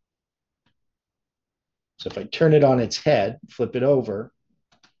 So if I turn it on its head, flip it over,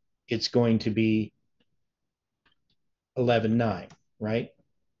 it's going to be 11,9, right?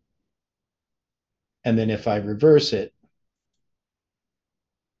 And then if I reverse it,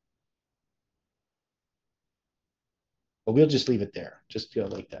 well, we'll just leave it there. Just go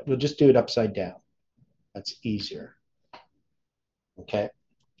like that. We'll just do it upside down. That's easier. Okay.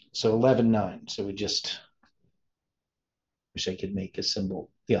 So 11,9. So we just wish I could make a symbol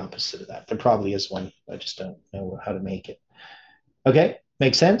the opposite of that. There probably is one. I just don't know how to make it. Okay.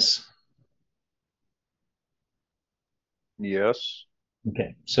 Make sense? Yes.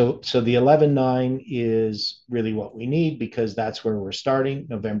 Okay. So the 11,9 is really what we need because that's where we're starting,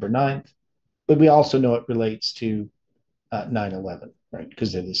 November 9th. But we also know it relates to 9/11, right?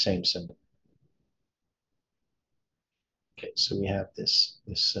 Because they're the same symbol. Okay, so we have this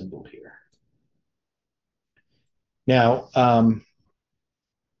symbol here. Now,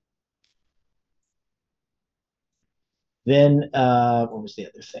 then what was the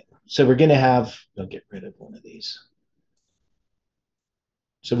other thing? So we're going to have, I'll get rid of one of these.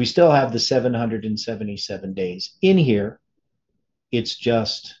 So we still have the 777 days in here. It's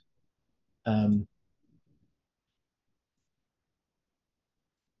just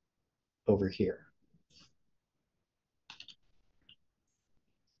over here.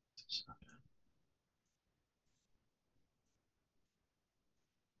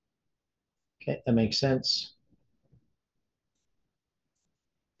 Okay, that makes sense.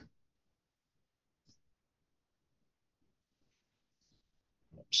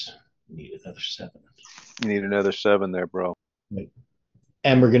 Oops, need another 7. You need another 7 there, bro. Right.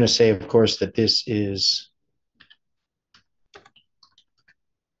 And we're going to say, of course, that this is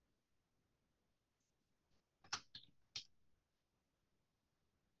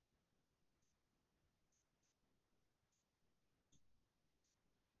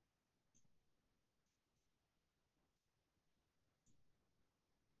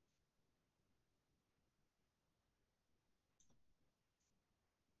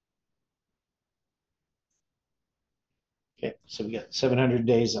okay. So we got 700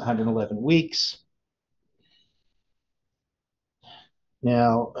 days, 111 weeks.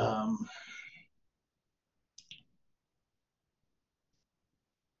 Now,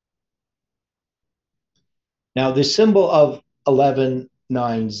 now the symbol of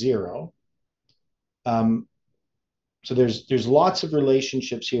 1190. So there's lots of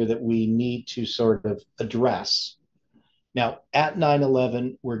relationships here that we need to sort of address. Now at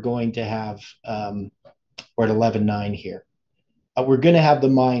 9/11, we're going to have, or at 11/9 here, we're going to have the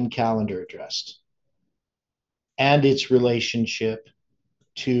Mayan calendar addressed and its relationship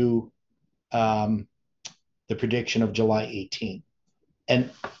to the prediction of July 18.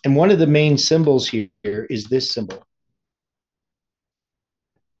 And one of the main symbols here is this symbol.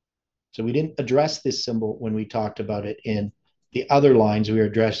 So we didn't address this symbol when we talked about it in the other lines. We were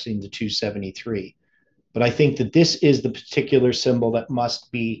addressing the 273. But I think that this is the particular symbol that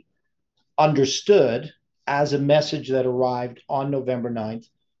must be understood as a message that arrived on November 9th,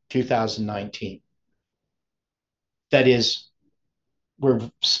 2019. That is,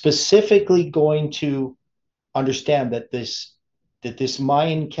 we're specifically going to understand that this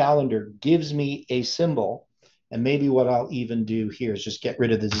Mayan calendar gives me a symbol, and maybe what I'll even do here is just get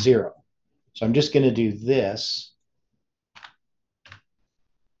rid of the 0. So I'm just going to do this,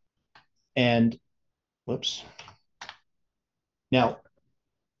 and whoops. Now,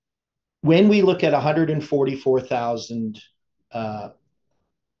 when we look at 144,000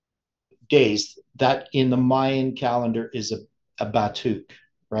 days, that in the Mayan calendar is a batuk,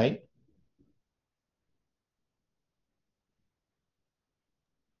 right?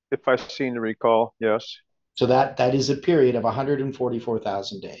 If I seem to recall, yes. So that is a period of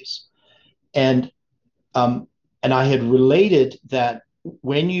 144,000 days. And I had related that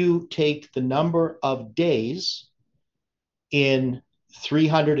when you take the number of days in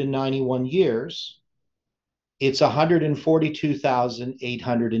 391 years, it's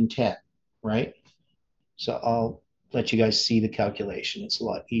 142,810, right? So I'll let you guys see the calculation. It's a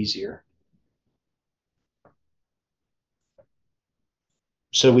lot easier.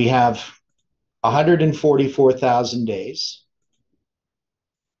 So we have 144,000 days.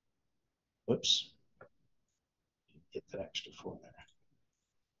 Whoops. Get that extra 4 there.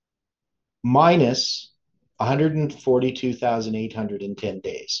 Minus 142,810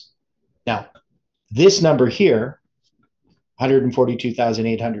 days. Now, this number here,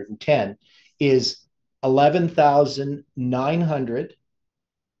 142,810, is 11,900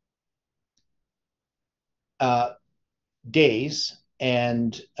 days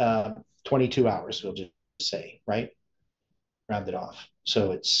and 22 hours, we'll just say, right? Round it off.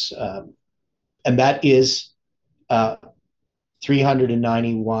 So it's, and that is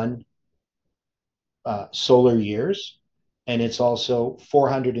 391 solar years, and it's also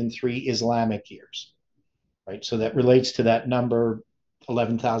 403 Islamic years, right? So that relates to that number,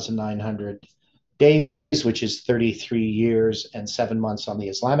 11,900 days, which is 33 years and 7 months on the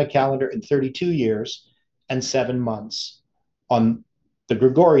Islamic calendar, and 32 years and 7 months on the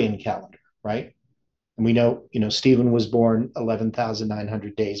Gregorian calendar, right? And we know, Stephen was born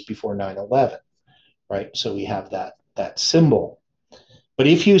 11,900 days before 9/11, right? So we have that symbol. But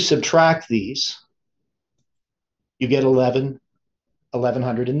if you subtract these, you get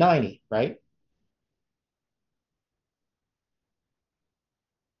 1,190, right?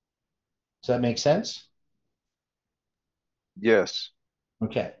 Does that make sense? Yes.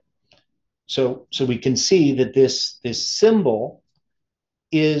 Okay. So we can see that this symbol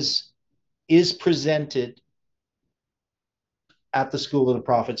is presented at the School of the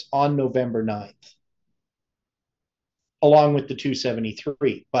Prophets on November 9th, along with the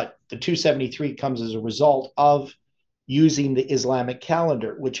 273. But the 273 comes as a result of using the Islamic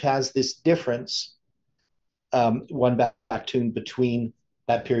calendar, which has this difference, one back tune between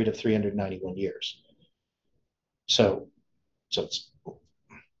that period of 391 years. So it's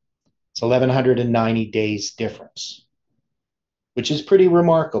 1,190 days difference, which is pretty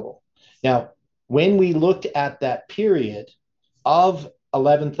remarkable. Now, when we looked at that period of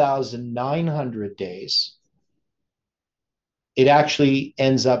 11,900 days, it actually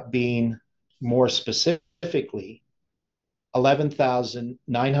ends up being more specifically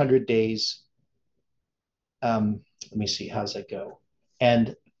 11,900 days. Let me see, how's that go?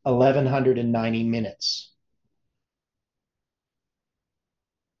 And 1,190 minutes.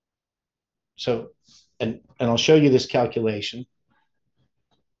 So, and I'll show you this calculation.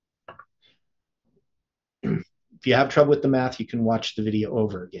 If you have trouble with the math, you can watch the video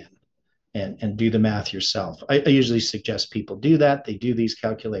over again and do the math yourself. I usually suggest people do that. They do these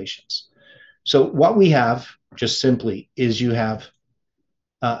calculations. So what we have, just simply, is you have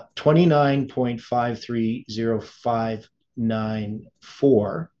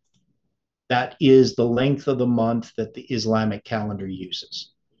 29.530594. That is the length of the month that the Islamic calendar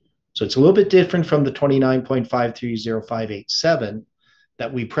uses. So it's a little bit different from the 29.530587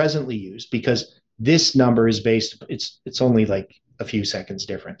 that we presently use, because this number is based, it's only like a few seconds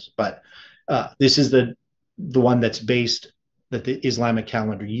difference, but this is the one that's based, that the Islamic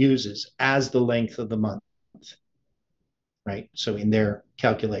calendar uses as the length of the month, right? So in their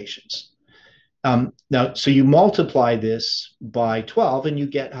calculations. Now, so you multiply this by 12 and you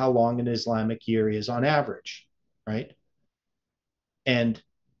get how long an Islamic year is on average, right? And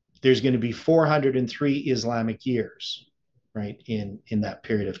there's going to be 403 Islamic years, right, in that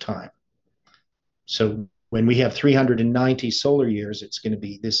period of time. So when we have 390 solar years, it's going to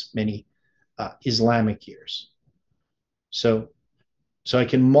be this many Islamic years. So I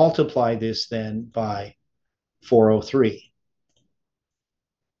can multiply this then by 403.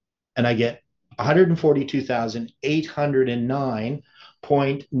 And I get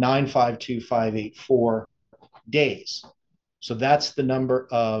 142,809.952584 days. So that's the number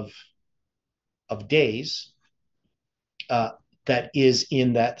of days that is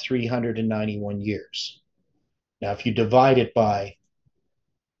in that 391 years. Now, if you divide it by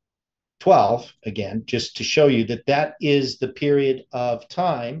 12, again, just to show you that that is the period of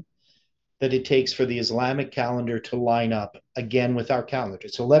time that it takes for the Islamic calendar to line up again with our calendar.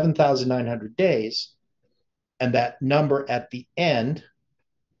 It's 11,900 days, and that number at the end,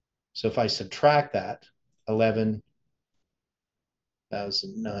 so if I subtract that,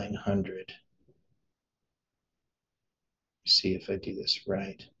 11,900, see if I do this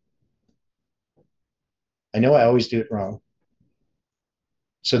right. I know I always do it wrong.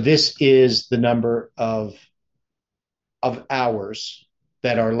 So this is the number of hours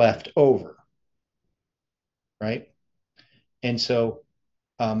that are left over, right? And so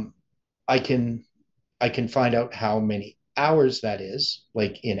I can find out how many hours that is,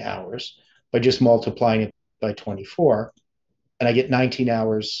 like in hours, by just multiplying it by 24, and I get 19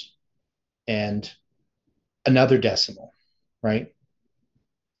 hours and another decimal, right?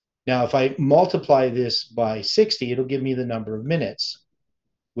 Now, if I multiply this by 60, it'll give me the number of minutes,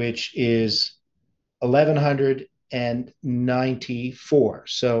 which is 1194.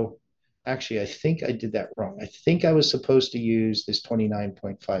 So actually, I think I did that wrong. I think I was supposed to use this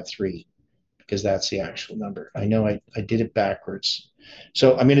 29.53 because that's the actual number. I know I did it backwards.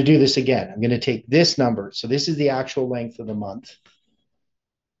 So I'm going to do this again. I'm going to take this number. So this is the actual length of the month.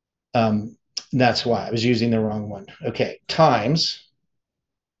 That's why I was using the wrong one. Okay, times.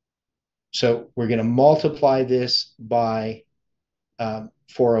 So we're going to multiply this by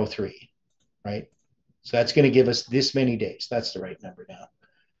 403, right? So that's going to give us this many days. That's the right number now.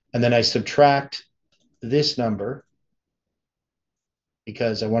 And then I subtract this number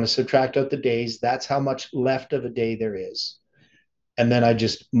because I want to subtract out the days. That's how much left of a day there is. And then I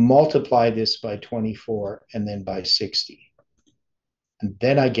just multiply this by 24 and then by 60. And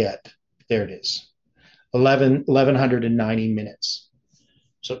then I get, there it is, 1,190 minutes.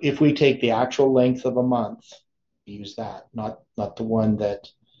 So if we take the actual length of a month, use that, not the one that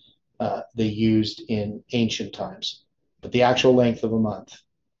they used in ancient times, but the actual length of a month.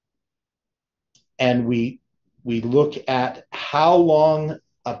 And we look at how long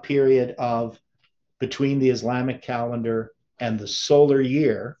a period of between the Islamic calendar and the solar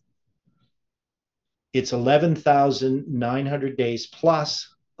year, it's 11,900 days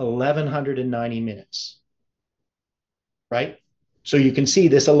plus 1,190 minutes, right? So you can see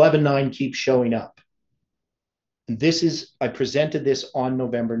this 11.9 keeps showing up. And this is, I presented this on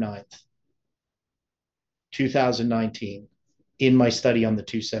November 9th, 2019, in my study on the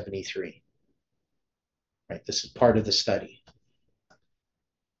 273. Right, this is part of the study.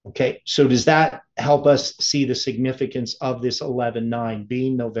 Okay, so does that help us see the significance of this 11.9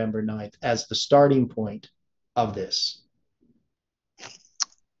 being November 9th as the starting point of this?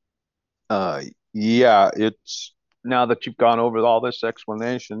 Yeah, it's, now that you've gone over all this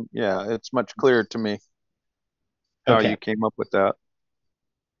explanation, yeah, it's much clearer to me how you came up with that.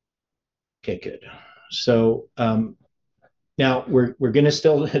 Okay, good. So now we're going to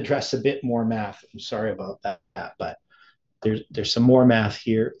still address a bit more math. I'm sorry about that, but there's some more math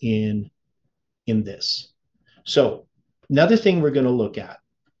here in this. So another thing we're going to look at.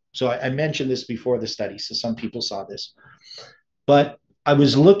 So I mentioned this before the study, so some people saw this, but I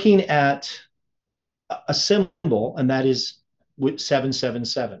was looking at a symbol, and that is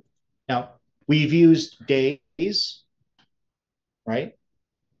 777. Now we've used days, right?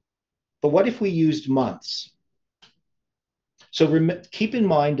 But what if we used months? So keep in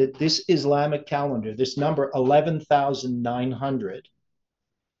mind that this Islamic calendar, this number 11,900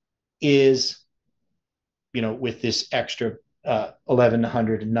 is, with this extra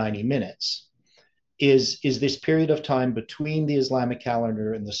 1,190 minutes, is this period of time between the Islamic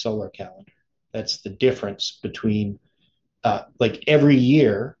calendar and the solar calendar. That's the difference between, like every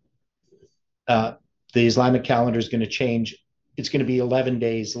year, the Islamic calendar is going to change. It's going to be 11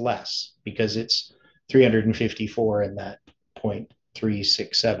 days less because it's 354 in that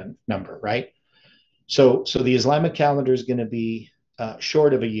 0.367 number, right? So the Islamic calendar is going to be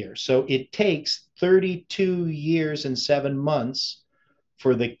short of a year. So it takes 32 years and 7 months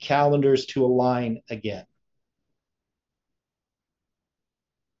for the calendars to align again,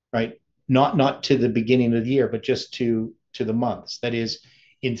 right? Not to the beginning of the year, but just to the months. That is,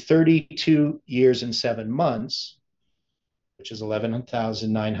 in 32 years and 7 months, which is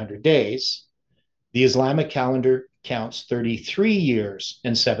 11,900 days, the Islamic calendar counts 33 years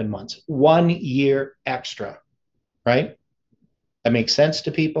and 7 months, 1 year extra, right? That makes sense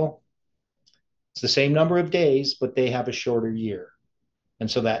to people? It's the same number of days, but they have a shorter year. And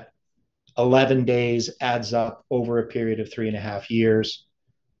so that 11 days adds up over a period of 3.5 years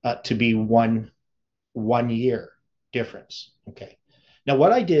to be one year difference. Okay. Now,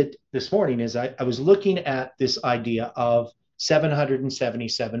 what I did this morning is I was looking at this idea of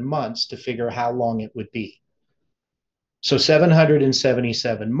 777 months to figure how long it would be. So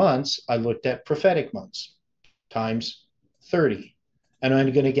 777 months, I looked at prophetic months times 30. And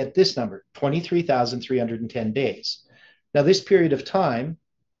I'm going to get this number, 23,310 days. Now, this period of time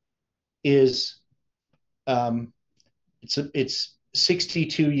is, it's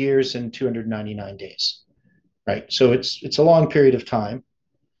 62 years and 299 days, right? So it's a long period of time.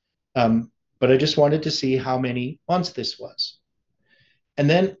 but I just wanted to see how many months this was. And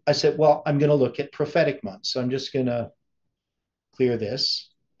then I said, well, I'm going to look at prophetic months. So I'm just going to clear this.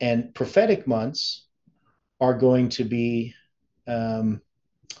 And prophetic months are going to be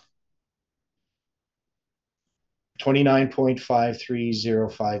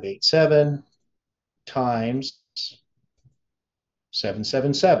 29.530587 times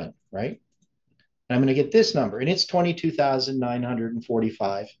 777, right? And I'm going to get this number, and it's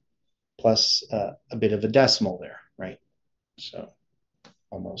 22,945 plus a bit of a decimal there, right? So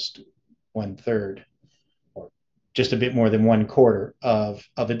almost 1/3, or just a bit more than 1/4 of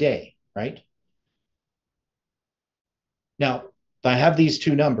a day, right? Now, I have these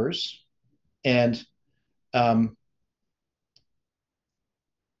two numbers, and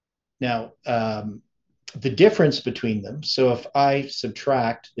now the difference between them, so if I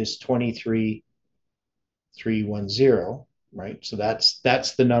subtract this 23,310, right? So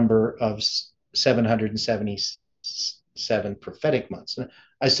that's the number of 777 prophetic months.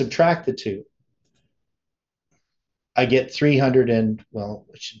 I subtract the two, I get 300 and, well,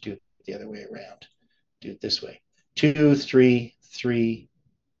 we should do it the other way around. Do it this way.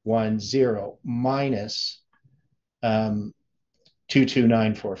 23310 minus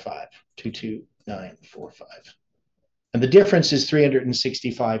 22945. 22945. And the difference is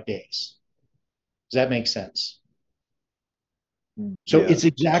 365 days. Does that make sense? So yeah. It's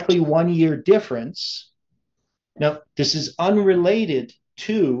exactly 1 year difference. Now, this is unrelated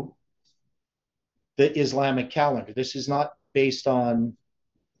to the Islamic calendar. This is not based on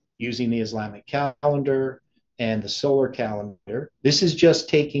using the Islamic calendar and the solar calendar. This is just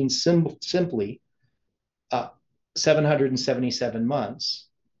taking simply 777 months.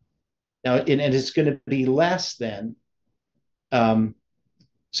 Now, and it's going to be less than, so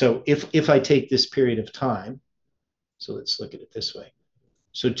if I take this period of time, so let's look at it this way.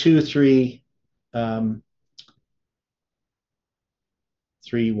 So 310.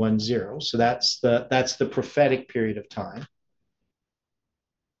 So that's the prophetic period of time.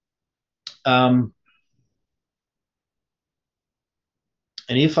 And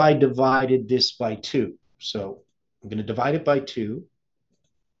if I divided this by 2, so I'm going to divide it by 2,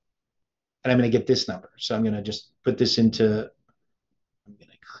 and I'm going to get this number. So I'm going to just put this into, I'm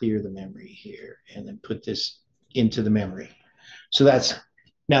going to clear the memory here and then put this into the memory. So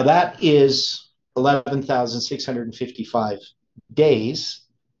now that is 11,655 days,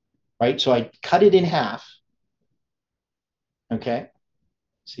 right? So I cut it in half. Okay,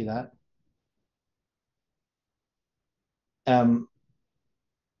 see that? But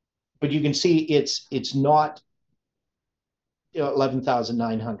you can see it's not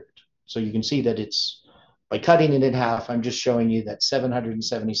 11,900. So you can see that it's, by cutting it in half, I'm just showing you that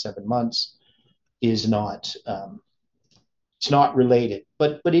 777 months is not, it's not related,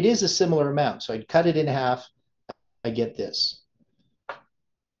 but it is a similar amount. So I'd cut it in half, I get this.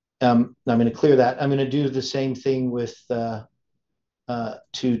 I'm going to clear that. I'm going to do the same thing with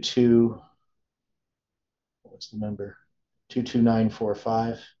 22, what's the number?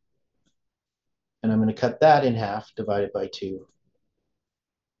 22945. And I'm going to cut that in half, divided by 2.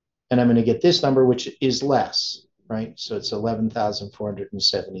 And I'm going to get this number, which is less, right? So it's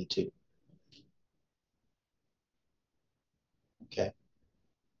 11,472. Okay.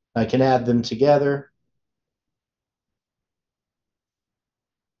 I can add them together.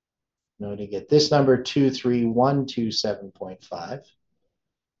 Now to get this number, 23127.5.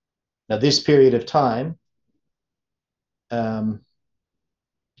 Now this period of time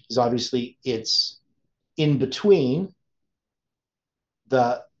is obviously, it's in between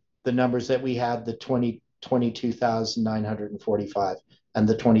the numbers that we had, the 22,945 and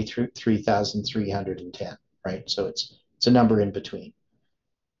the 23,310, right? So it's a number in between.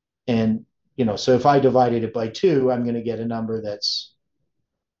 And, so if I divided it by 2, I'm going to get a number that's,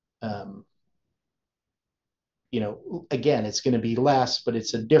 again, it's going to be less, but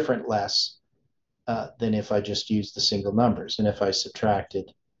it's a different less than if I just used the single numbers. And if I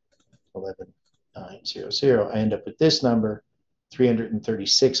subtracted 11,900, I end up with this number,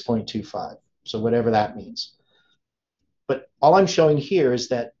 336.25. So whatever that means. But all I'm showing here is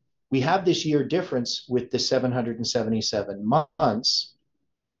that we have this year difference with the 777 months,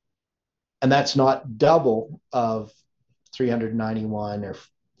 and that's not double of 391 or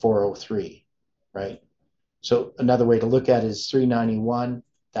 403, right? So another way to look at it is 391,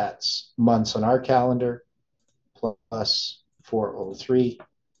 that's months on our calendar, plus 403,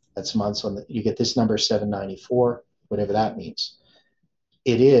 that's months on you get this number, 794, whatever that means.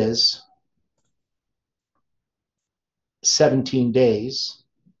 It is 17 days,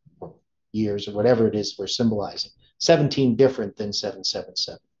 years, or whatever it is we're symbolizing. 17 different than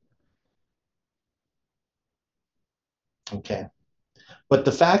 777. Okay. But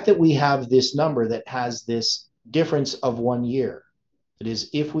the fact that we have this number that has this difference of 1 year, that is,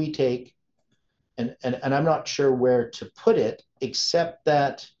 if we take, and I'm not sure where to put it, except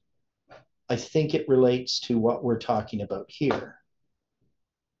that I think it relates to what we're talking about here.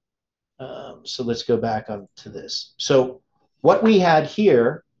 So let's go back on to this. So what we had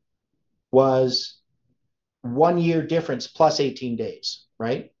here was 1 year difference plus 18 days,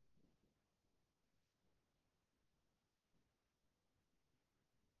 right?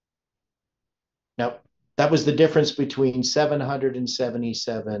 Now, that was the difference between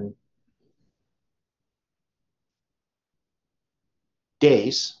 777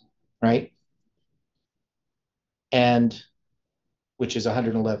 days, right? And which is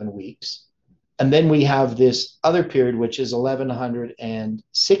 111 weeks. And then we have this other period, which is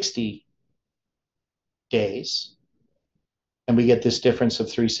 1160 days. And we get this difference of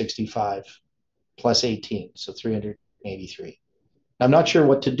 365 plus 18, so 383. I'm not sure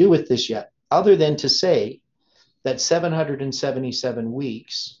what to do with this yet, other than to say that 777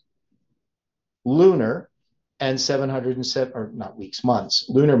 weeks lunar and 707, or not weeks, months,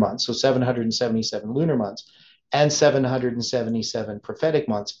 lunar months, so 777 lunar months and 777 prophetic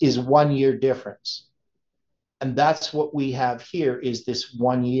months is 1 year difference. And that's what we have here is this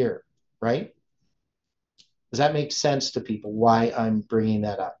 1 year, right? Does that make sense to people why I'm bringing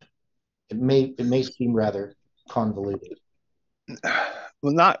that up? It may seem rather convoluted.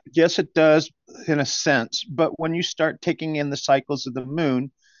 Well, not, yes, it does in a sense, but when you start taking in the cycles of the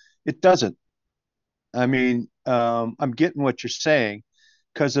moon, it doesn't. I mean, I'm getting what you're saying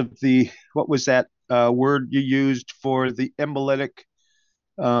because of what was that word you used for the embolytic?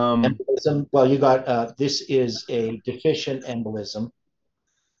 Embolism, well, you got, this is a deficient embolism.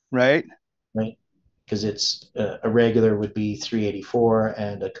 Right. Right. Because it's a regular would be 384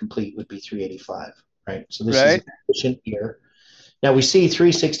 and a complete would be 385, right? So this is a deficient year. Now we see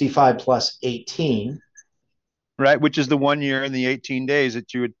 365 plus 18. Right, which is the 1 year and the 18 days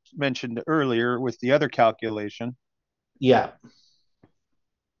that you had mentioned earlier with the other calculation. Yeah.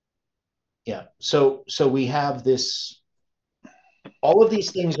 Yeah. So we have this, all of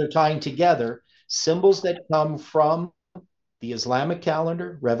these things are tying together, symbols that come from the Islamic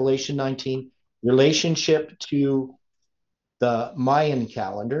calendar, Revelation 19, relationship to the Mayan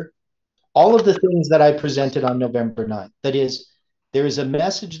calendar, all of the things that I presented on November 9th. That is, there is a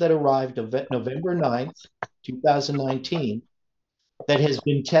message that arrived November 9th, 2019, that has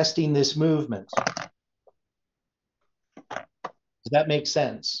been testing this movement. Does that make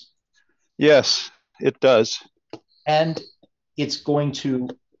sense? Yes, it does. And it's going to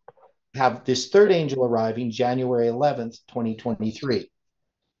have this third angel arriving January 11th, 2023.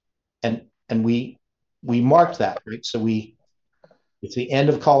 And we marked that, right? So it's the end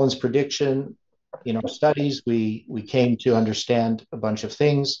of Colin's prediction. In our studies, we came to understand a bunch of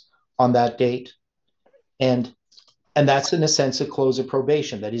things on that date. And that's in a sense a close of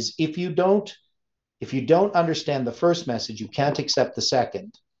probation. That is, if you don't understand the first message, you can't accept the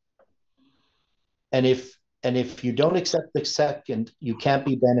second. And if you don't accept the second, you can't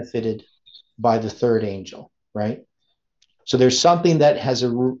be benefited by the third angel, right? So there's something that has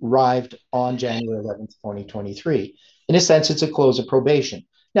arrived on January 11th, 2023. In a sense, it's a close of probation.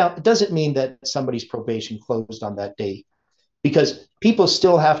 Now, it doesn't mean that somebody's probation closed on that day, because people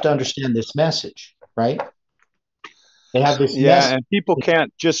still have to understand this message, right? They have this message. And people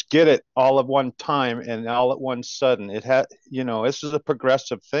can't just get it all at one time and all at one sudden. It had, this is a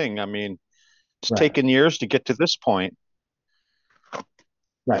progressive thing. I mean, it's taken years to get to this point.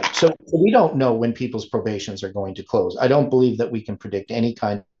 Right. So we don't know when people's probations are going to close. I don't believe that we can predict any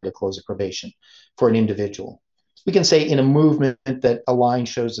kind of close of probation for an individual. We can say in a movement that a line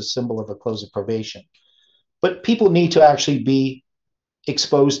shows a symbol of a close of probation. But people need to actually be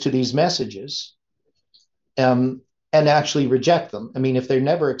exposed to these messages and actually reject them. I mean, if they're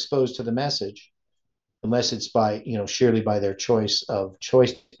never exposed to the message, unless it's by, sheerly by their choice,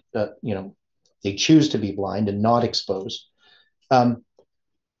 they choose to be blind and not exposed.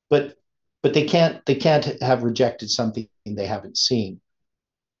 But they can't have rejected something they haven't seen.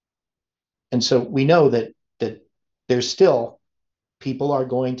 And so we know that there's still, people are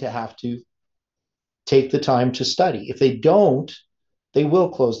going to have to take the time to study. If they don't, they will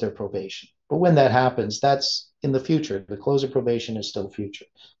close their probation. But when that happens, that's in the future. The close of probation is still future.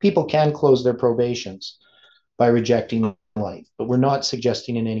 People can close their probations by rejecting light, but we're not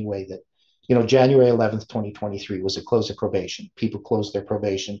suggesting in any way that, January 11th, 2023 was a close of probation. People closed their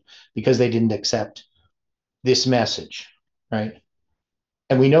probation because they didn't accept this message, right?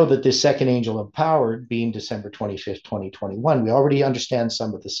 And we know that this second angel empowered being December 25th, 2021, we already understand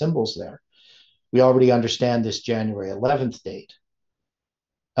some of the symbols there. We already understand this January 11th date.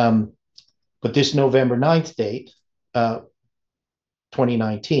 But this November 9th date,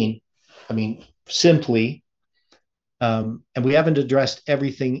 2019, I mean, simply, and we haven't addressed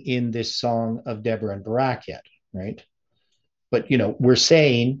everything in this Song of Deborah and Barak yet, right? But, we're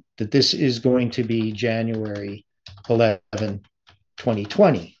saying that this is going to be January 11,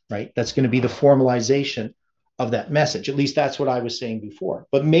 2020, right? That's going to be the formalization of that message. At least that's what I was saying before.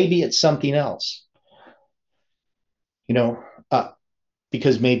 But maybe it's something else,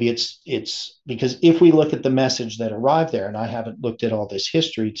 because maybe it's because if we look at the message that arrived there, and I haven't looked at all this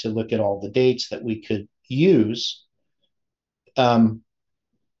history to look at all the dates that we could use, but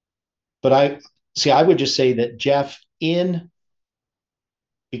I would just say that Jeff,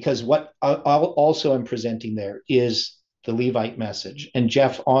 because what I also am presenting there is the Levite message, and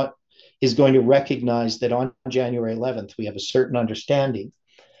Jeff is going to recognize that on January 11th we have a certain understanding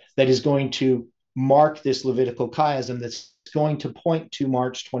that is going to mark this Levitical chiasm that's going to point to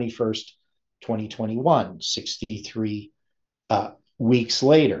March 21st, 2021, 63 weeks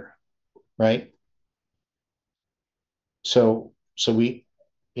later, right? So we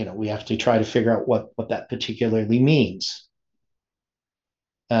have to try to figure out what that particularly means.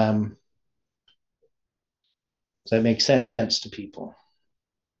 Does that make sense to people?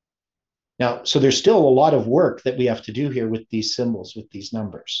 Now, so there's still a lot of work that we have to do here with these symbols, with these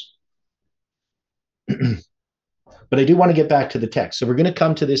numbers. But I do want to get back to the text. So we're going to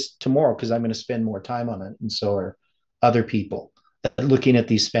come to this tomorrow because I'm going to spend more time on it, and so are other people, looking at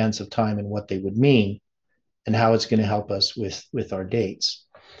these spans of time and what they would mean and how it's going to help us with our dates.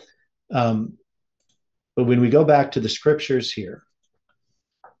 But when we go back to the scriptures here,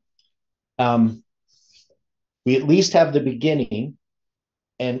 we at least have the beginning,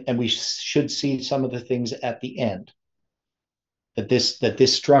 and we should see some of the things at the end that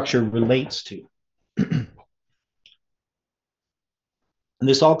this structure relates to. And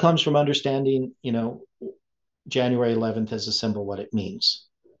this all comes from understanding, January 11th as a symbol, what it means.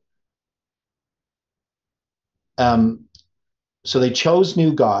 So they chose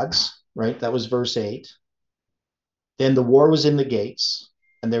new gods, right? That was verse 8. Then the war was in the gates,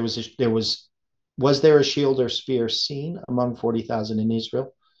 and was there a shield or spear seen among 40,000 in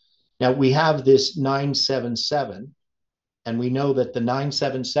Israel? Now we have this 977, and we know that the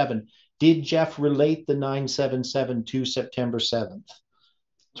 977, did Jeff relate the 977 to September 7th,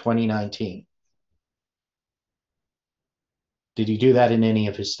 2019? Did he do that in any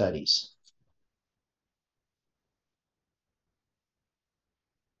of his studies?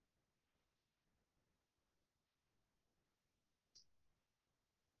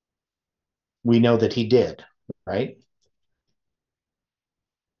 We know that he did, right?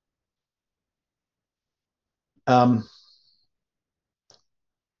 Okay.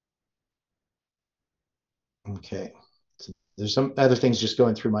 So there's some other things just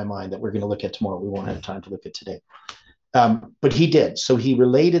going through my mind that we're going to look at tomorrow. We won't have time to look at today. But he did. So he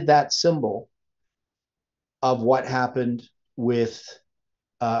related that symbol of what happened with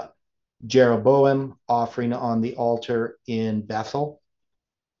Jeroboam offering on the altar in Bethel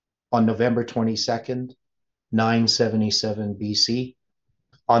on November 22nd, 977 BC,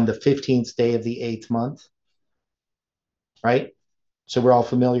 on the 15th day of the 8th month, right? So we're all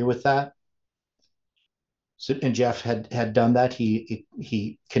familiar with that. So, and Jeff had done that.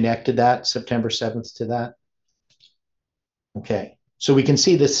 He connected that September 7th to that. Okay, so we can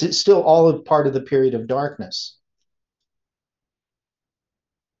see this is still all of part of the period of darkness,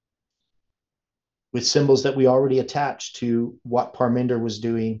 with symbols that we already attached to what Parminder was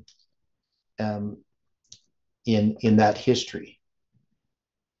doing in that history.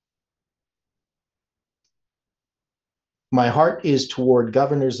 My heart is toward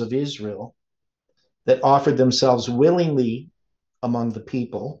governors of Israel that offered themselves willingly among the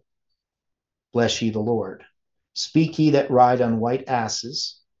people. Bless ye the Lord. Speak ye that ride on white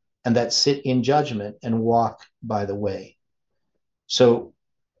asses, and that sit in judgment and walk by the way. So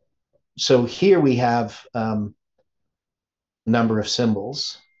here we have a number of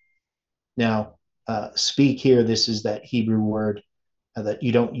symbols. Now, speak here, this is that Hebrew word that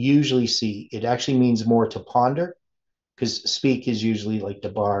you don't usually see. It actually means more to ponder, because speak is usually like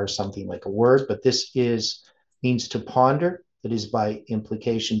debar or something like a word, but this means to ponder. That is by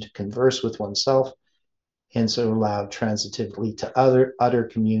implication to converse with oneself, hence aloud transitively to utter,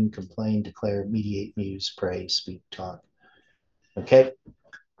 commune, complain, declare, mediate, muse, pray, speak, talk. Okay?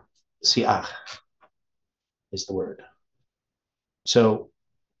 Siach is the word. So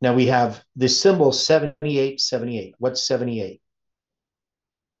now we have this symbol 7878. What's 78?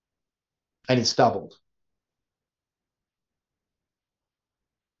 And it's doubled.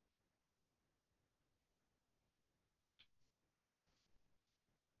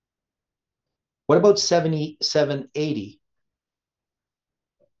 What about 7780?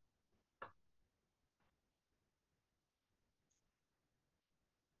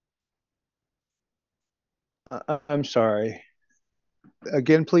 I'm sorry.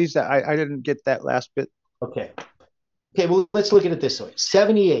 Again, please. I didn't get that last bit. Okay. Okay, well, let's look at it this way.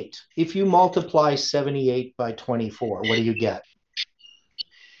 78. If you multiply 78 by 24, what do you get?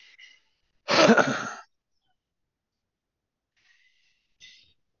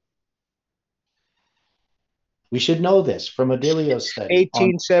 We should know this from a Delios study.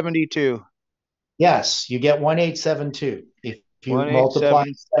 1872. Yes, you get 1872. If you multiply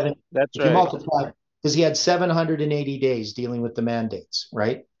 7, that's if right. you multiply, because he had 780 days dealing with the mandates,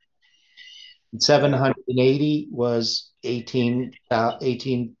 right? And 780 was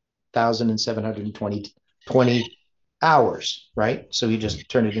 18,720 hours, right? So he just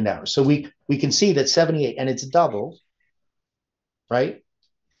turned it into hours. So we can see that 78, and it's double, right?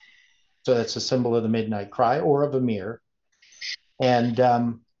 So that's a symbol of the midnight cry or of a mirror. And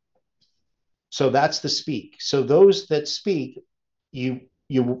so that's the speak. So those that speak, you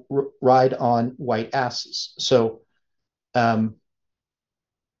ride on white asses. So so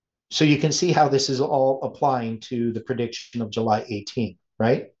you can see how this is all applying to the prediction of July 18th,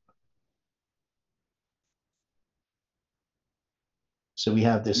 right? So we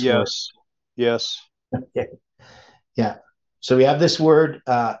have this word. Yes. Okay. Yeah. So we have this word,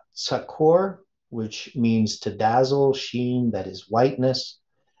 tzakor, which means to dazzle, sheen, that is whiteness.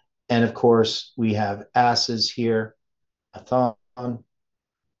 And of course, we have asses here, athon.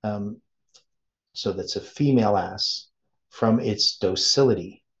 So that's a female ass from its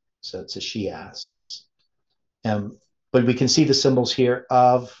docility. So it's a she ass. But we can see the symbols here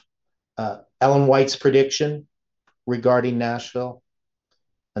of Ellen White's prediction regarding Nashville,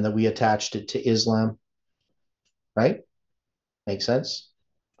 and that we attached it to Islam, right? Makes sense?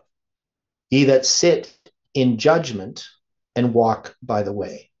 Ye that sit in judgment and walk by the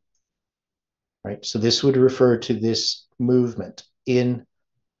way, right? So this would refer to this movement in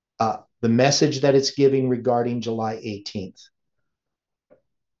the message that it's giving regarding July 18th.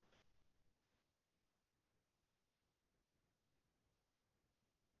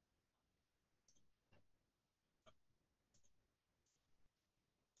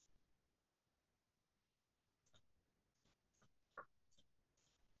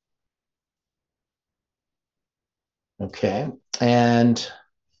 Okay, and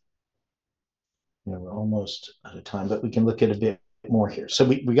we're almost out of time, but we can look at a bit more here. So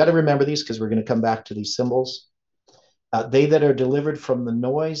we got to remember these because we're going to come back to these symbols. They that are delivered from the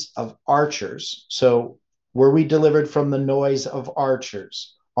noise of archers. So were we delivered from the noise of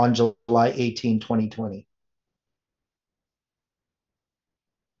archers on July 18, 2020?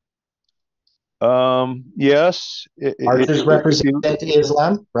 Yes. Archers represent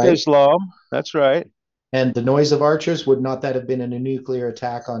Islam, right? Islam, that's right. And the noise of archers, would not that have been in a nuclear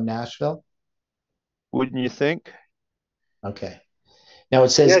attack on Nashville? Wouldn't you think? Okay. Now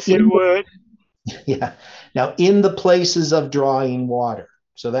it says, yes, it would. Yeah. Now in the places of drawing water.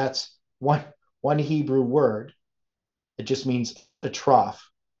 So that's one Hebrew word. It just means a trough.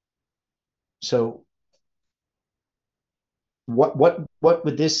 So what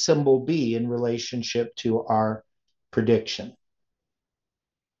would this symbol be in relationship to our prediction?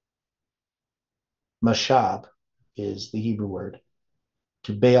 Mashab is the Hebrew word,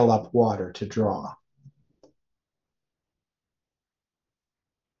 to bail up water, to draw.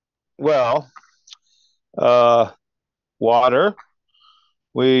 Well, water.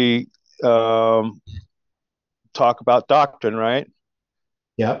 We talk about doctrine, right?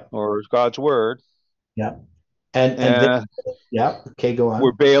 Yep. Or God's word. Yep. And then, yeah. Okay, go on.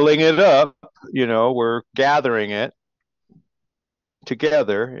 We're bailing it up. We're gathering it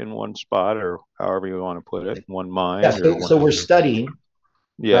together in one spot, or however you want to put it, one mind. Yeah, so we're studying.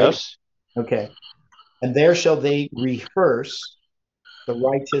 Yes. Right? Okay. And there shall they rehearse the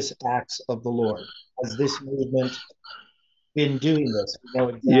righteous acts of the Lord. Has this movement been doing this? We know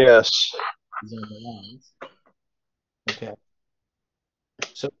exactly. Yes. Okay.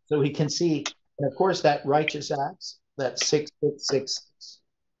 So we can see, and of course, that righteous acts, that 666.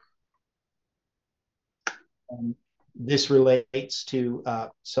 This relates to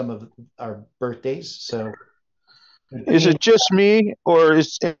some of our birthdays. So, is it just me, or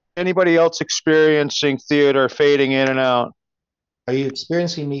is anybody else experiencing theater fading in and out? Are you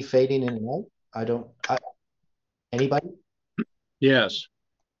experiencing me fading in and out? Anybody? Yes.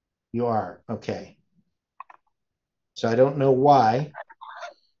 You are. Okay. So I don't know why.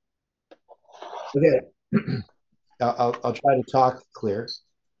 Okay. I'll try to talk clear.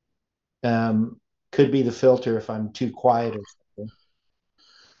 Could be the filter if I'm too quiet or something.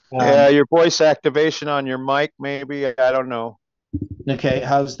 Yeah, your voice activation on your mic, maybe. I don't know. Okay,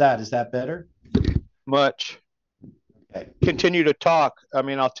 how's that? Is that better? Much. Okay. Continue to talk. I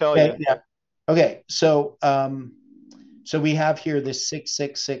mean, I'll tell Okay, you. yeah. Okay, so we have here this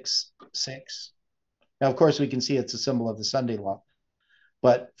 6666. Now, of course, we can see it's a symbol of the Sunday law.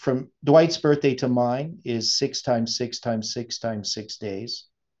 But from Dwight's birthday to mine is 6 times 6 times 6 times 6 days,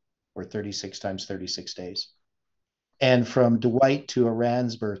 or 36 times 36 days. And from Dwight to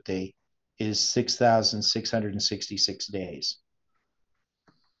Iran's birthday is 6,666 days.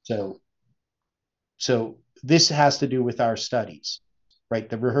 So this has to do with our studies, right?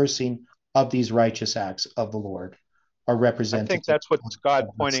 The rehearsing of these righteous acts of the Lord are represented. I think that's what's God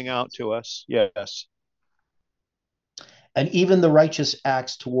pointing out to us. Yes. And even the righteous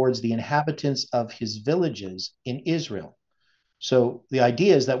acts towards the inhabitants of his villages in Israel. So the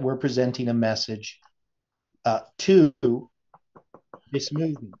idea is that we're presenting a message to this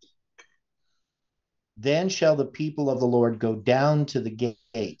movement. Then shall the people of the Lord go down to the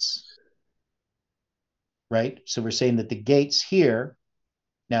gates. Right? So we're saying that the gates here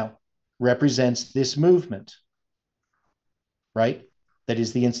now represents this movement, right? That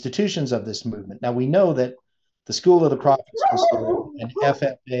is the institutions of this movement. Now we know that the School of the Prophets and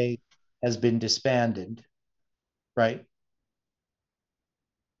FFA has been disbanded, right?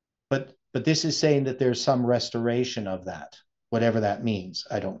 But this is saying that there's some restoration of that, whatever that means.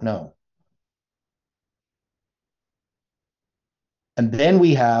 I don't know. And then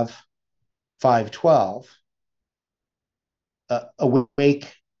we have 512.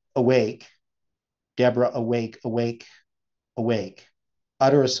 Awake, awake, Deborah, awake, awake, awake.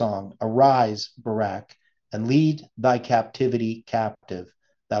 Utter a song, arise, Barak, and lead thy captivity captive,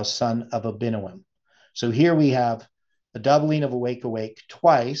 thou son of Abinoam. So here we have a doubling of awake, awake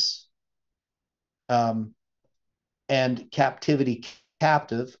twice, and captivity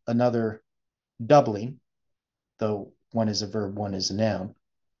captive, another doubling, though one is a verb, one is a noun.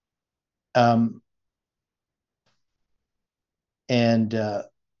 And the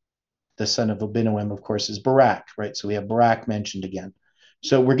son of Abinoam, of course, is Barak, right? So we have Barak mentioned again.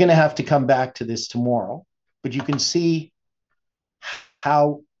 So we're going to have to come back to this tomorrow, but you can see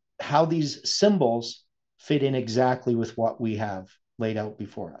how these symbols fit in exactly with what we have laid out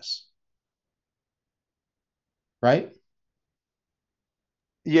before us. Right?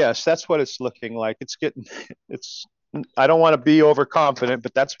 Yes, that's what it's looking like. I don't want to be overconfident,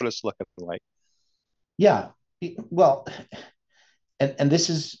 but that's what it's looking like. Yeah. Well, and this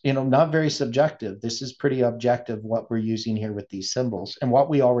is, not very subjective. This is pretty objective, what we're using here with these symbols and what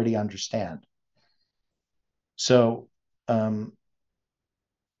we already understand. So, so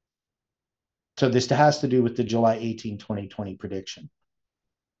this has to do with the July 18, 2020 prediction.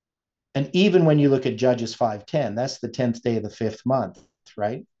 And even when you look at Judges 5:10, that's the 10th day of the 5th month,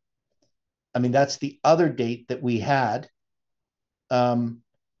 right? I mean, that's the other date that we had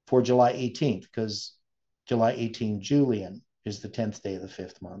for July 18th, because July 18 Julian is the 10th day of the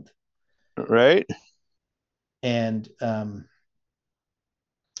 5th month. Right. And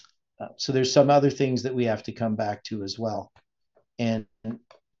so there's some other things that we have to come back to as well. And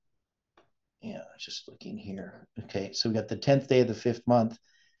yeah, just looking here. Okay, so we got the 10th day of the 5th month,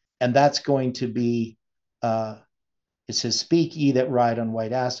 and that's going to be, it says, speak ye that ride on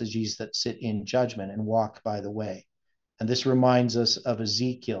white asses, ye that sit in judgment and walk by the way. And this reminds us of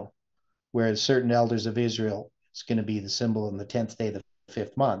Ezekiel, where certain elders of Israel, it's going to be the symbol on the 10th day of the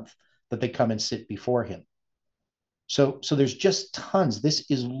 5th month, that they come and sit before him. So there's just tons. This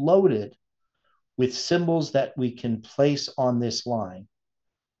is loaded with symbols that we can place on this line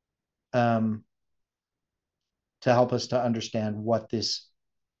to help us to understand what this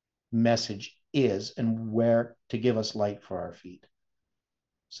message is and where to give us light for our feet.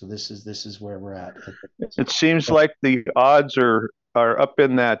 So this is where we're at. It seems like the odds are up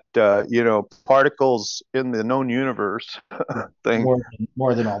in that particles in the known universe thing.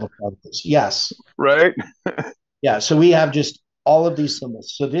 More than all the particles. Yes. Right. Yeah. So we have just all of these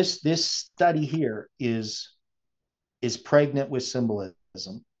symbols. So this study here is pregnant with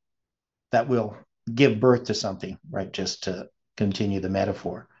symbolism that will give birth to something, right? Just to continue the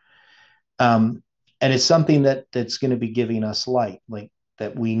metaphor. And it's something that's going to be giving us light, like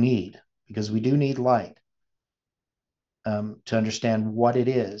that we need, because we do need light to understand what it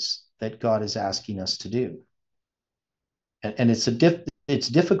is that God is asking us to do. And it's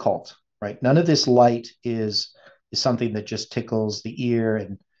difficult, right? None of this light is something that just tickles the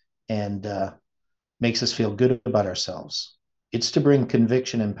ear and makes us feel good about ourselves. It's to bring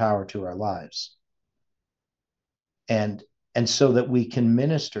conviction and power to our lives. And so that we can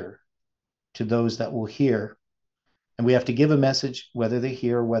minister to those that will hear And we have to give a message, whether they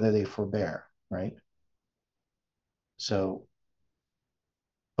hear or whether they forbear, right? So,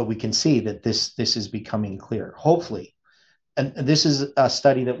 but we can see that this is becoming clear, hopefully. And this is a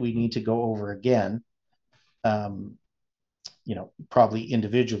study that we need to go over again. Probably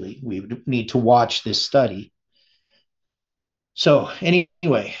individually, we would need to watch this study. So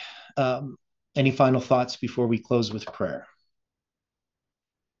anyway, any final thoughts before we close with prayer?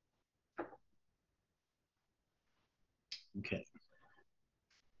 Okay.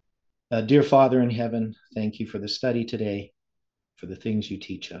 Dear Father in heaven, thank you for the study today, for the things you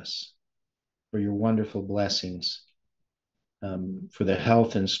teach us, for your wonderful blessings, for the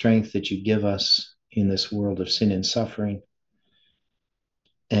health and strength that you give us in this world of sin and suffering,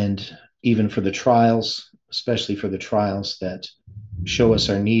 and even for the trials, especially for the trials that show us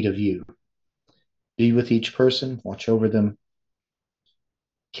our need of you. Be with each person, watch over them,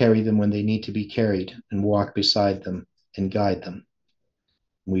 carry them when they need to be carried, and walk beside them and guide them.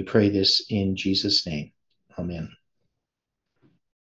 We pray this in Jesus' name. Amen.